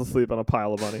falls asleep on a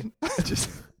pile of money. just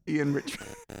Ian Rich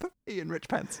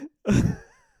Pence.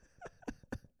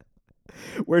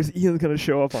 Where's Ian going to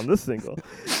show up on this single?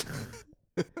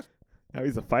 Now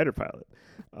he's a fighter pilot.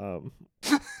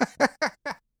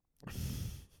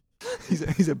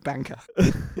 He's a banker.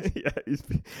 Yeah,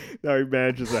 now he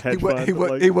manages a hedge fund.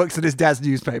 He works at his dad's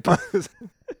newspaper.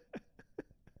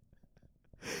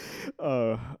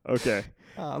 Oh, okay.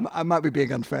 I might be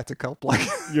being unfair to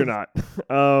Coldplay. You're not.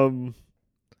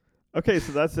 Okay,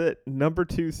 so that's it. Number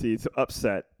 2 seed, so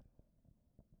upset.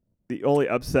 The only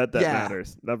upset that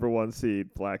matters. Number 1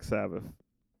 seed, Black Sabbath,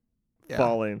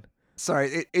 falling.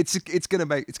 Sorry, it's gonna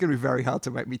be very hard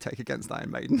to make me take against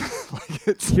Iron Maiden.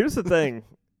 Here's the thing,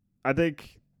 I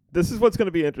think this is what's going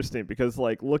to be interesting because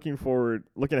like looking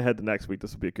ahead to next week,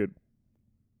 this will be a good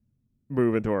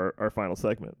move into our final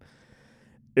segment.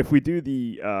 If we do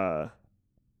the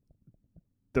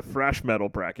thrash metal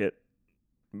bracket,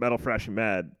 Metal Thrash and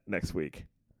Mad next week,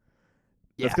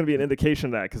 that's going to be an indication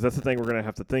of that because that's the thing we're going to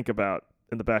have to think about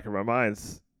in the back of our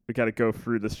minds. We got to go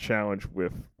through this challenge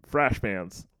with thrash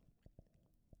bands.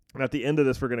 And at the end of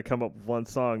this, we're going to come up with one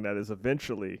song that is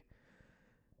eventually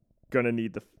going to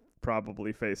need to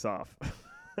probably face off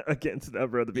against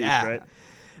Number of the Beast, right?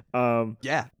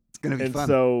 It's going to be fun.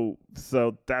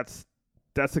 So that's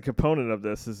a component of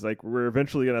this is like we're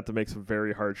eventually going to have to make some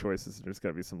very hard choices. And there's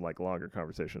going to be some like longer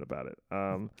conversation about it.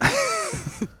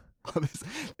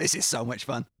 This is so much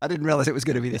fun. I didn't realize it was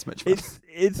going to be this much fun.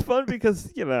 It's fun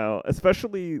because,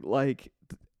 especially like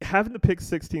having to pick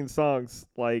 16 songs,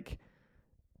 like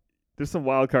there's some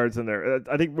wild cards in there.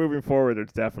 I think moving forward,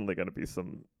 there's definitely going to be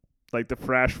some, like the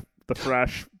thrash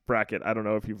bracket. I don't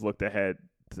know if you've looked ahead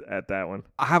at that one.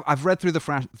 I've read through the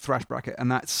thrash bracket,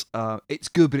 and that's it's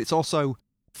good, but it's also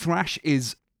thrash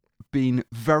is been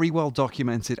very well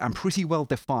documented and pretty well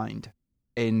defined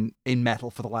in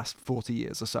metal for the last 40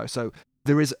 years or so. So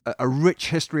there is a rich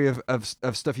history of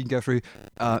stuff you can go through.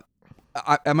 I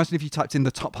imagine if you typed in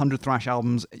the top 100 thrash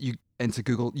albums into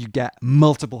Google, you get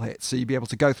multiple hits. So you'd be able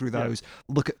to go through those,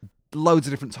 look at loads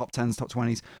of different top 10s, top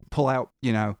 20s, pull out,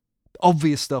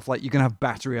 obvious stuff like you're going to have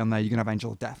Battery on there, you're going to have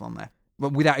Angel of Death on there.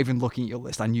 But without even looking at your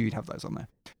list, I knew you'd have those on there.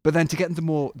 But then to get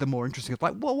into the more interesting,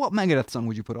 like, well, what Megadeth song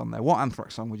would you put on there? What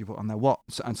Anthrax song would you put on there? What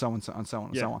and so on and so on and so on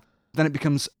and so on. Then it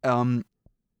becomes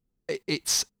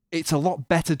it's a lot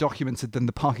better documented than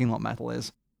the parking lot metal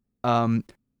is. And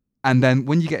then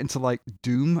when you get into like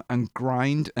doom and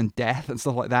grind and death and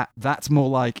stuff like that, that's more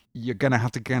like you're gonna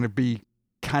have to kind of be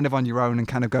kind of on your own and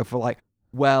kind of go for like,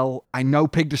 well, I know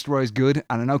Pig Destroyer is good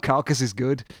and I know Carcass is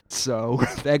good, so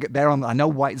they're on. I know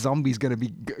White Zombie's gonna be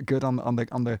good on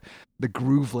the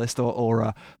groove list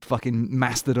or fucking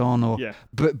Mastodon or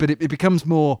but it becomes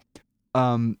more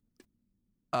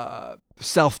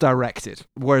self-directed,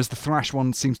 whereas the thrash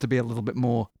one seems to be a little bit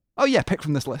more. Oh yeah, pick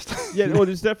from this list. Yeah, well,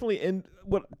 there's definitely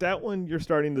that one you're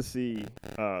starting to see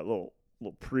little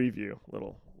preview,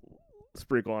 little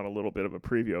sprinkle on a little bit of a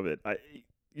preview of it.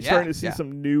 You're starting to see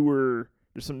some newer.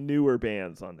 There's some newer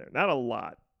bands on there, not a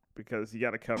lot because you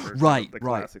got to cover the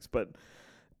classics, but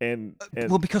and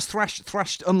well, because thrash,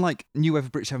 unlike new wave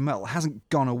of British heavy metal, hasn't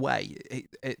gone away.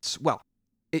 It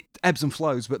ebbs and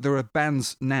flows, but there are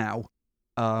bands now.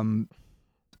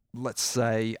 Let's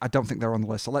say, I don't think they're on the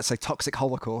list, so let's say Toxic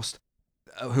Holocaust,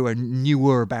 who are a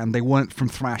newer band. They weren't from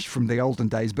thrash from the olden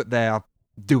days, but they are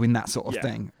doing that sort of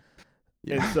thing.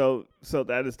 Yeah. And so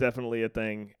that is definitely a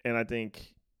thing. And I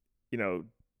think,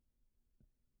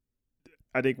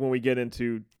 I think when we get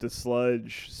into the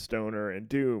sludge, stoner, and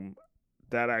doom,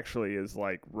 that actually is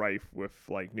like rife with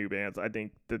like new bands. I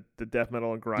think the death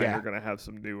metal and grind are gonna have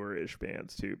some newer ish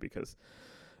bands too, because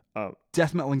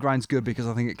death metal and grind's good because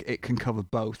I think it can cover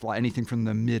both, like anything from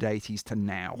the mid '80s to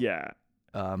now. Yeah.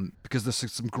 Because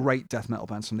there's some great death metal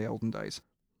bands from the olden days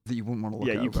that you wouldn't want to look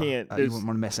over. You can't. You wouldn't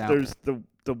want to miss out. There's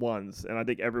the ones, and I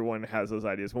think everyone has those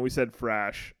ideas. When we said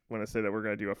thrash, when I say that we're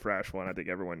gonna do a thrash one, I think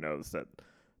everyone knows that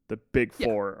the big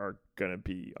four are gonna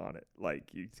be on it.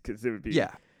 Like, because it would be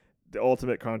the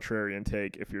ultimate contrarian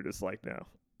take if you're just like,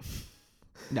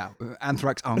 no,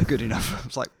 Anthrax aren't good enough.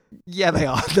 It's like, yeah, they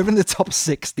are. They're in the top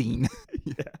 16.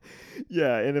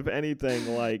 yeah. And if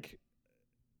anything, like,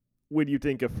 when you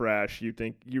think of thrash,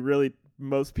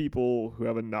 most people who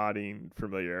have a nodding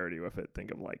familiarity with it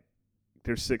think of like,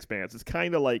 there's 6 bands. It's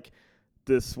kind of like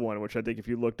this one, which I think if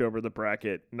you looked over the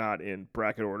bracket, not in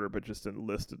bracket order, but just in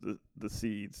list of the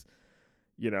seeds,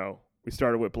 we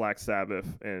started with Black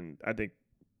Sabbath, and I think,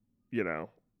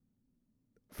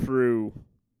 through,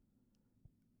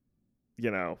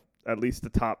 at least the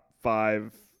top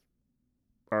 5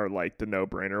 are like the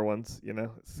no-brainer ones,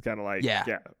 It's kind of like,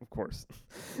 yeah, of course.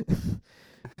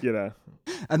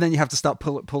 And then you have to start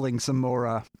pulling some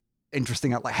more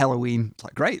interesting out, like Halloween. It's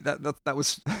like, great, that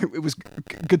was it was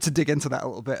good to dig into that a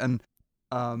little bit, and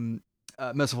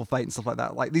Merciful Fate and stuff like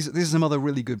that. Like these are some other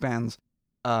really good bands.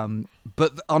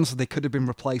 But honestly, they could have been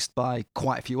replaced by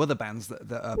quite a few other bands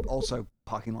that are also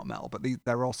parking lot metal, but they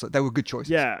were good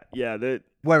choices. Yeah.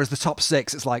 Whereas the top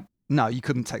 6, it's like, no, you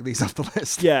couldn't take these off the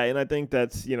list. Yeah, and I think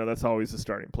that's that's always the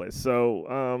starting place.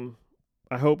 So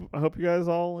I hope you guys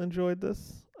all enjoyed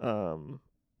this,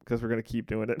 because we're gonna keep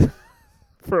doing it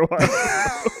for a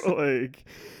while. Like,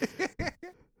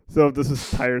 so if this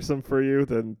is tiresome for you,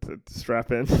 then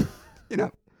strap in.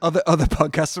 Other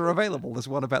podcasts are available. There's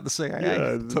one about the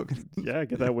CIA.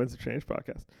 Get that Winds of Change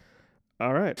podcast.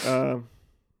 All right.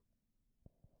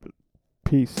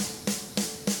 Peace.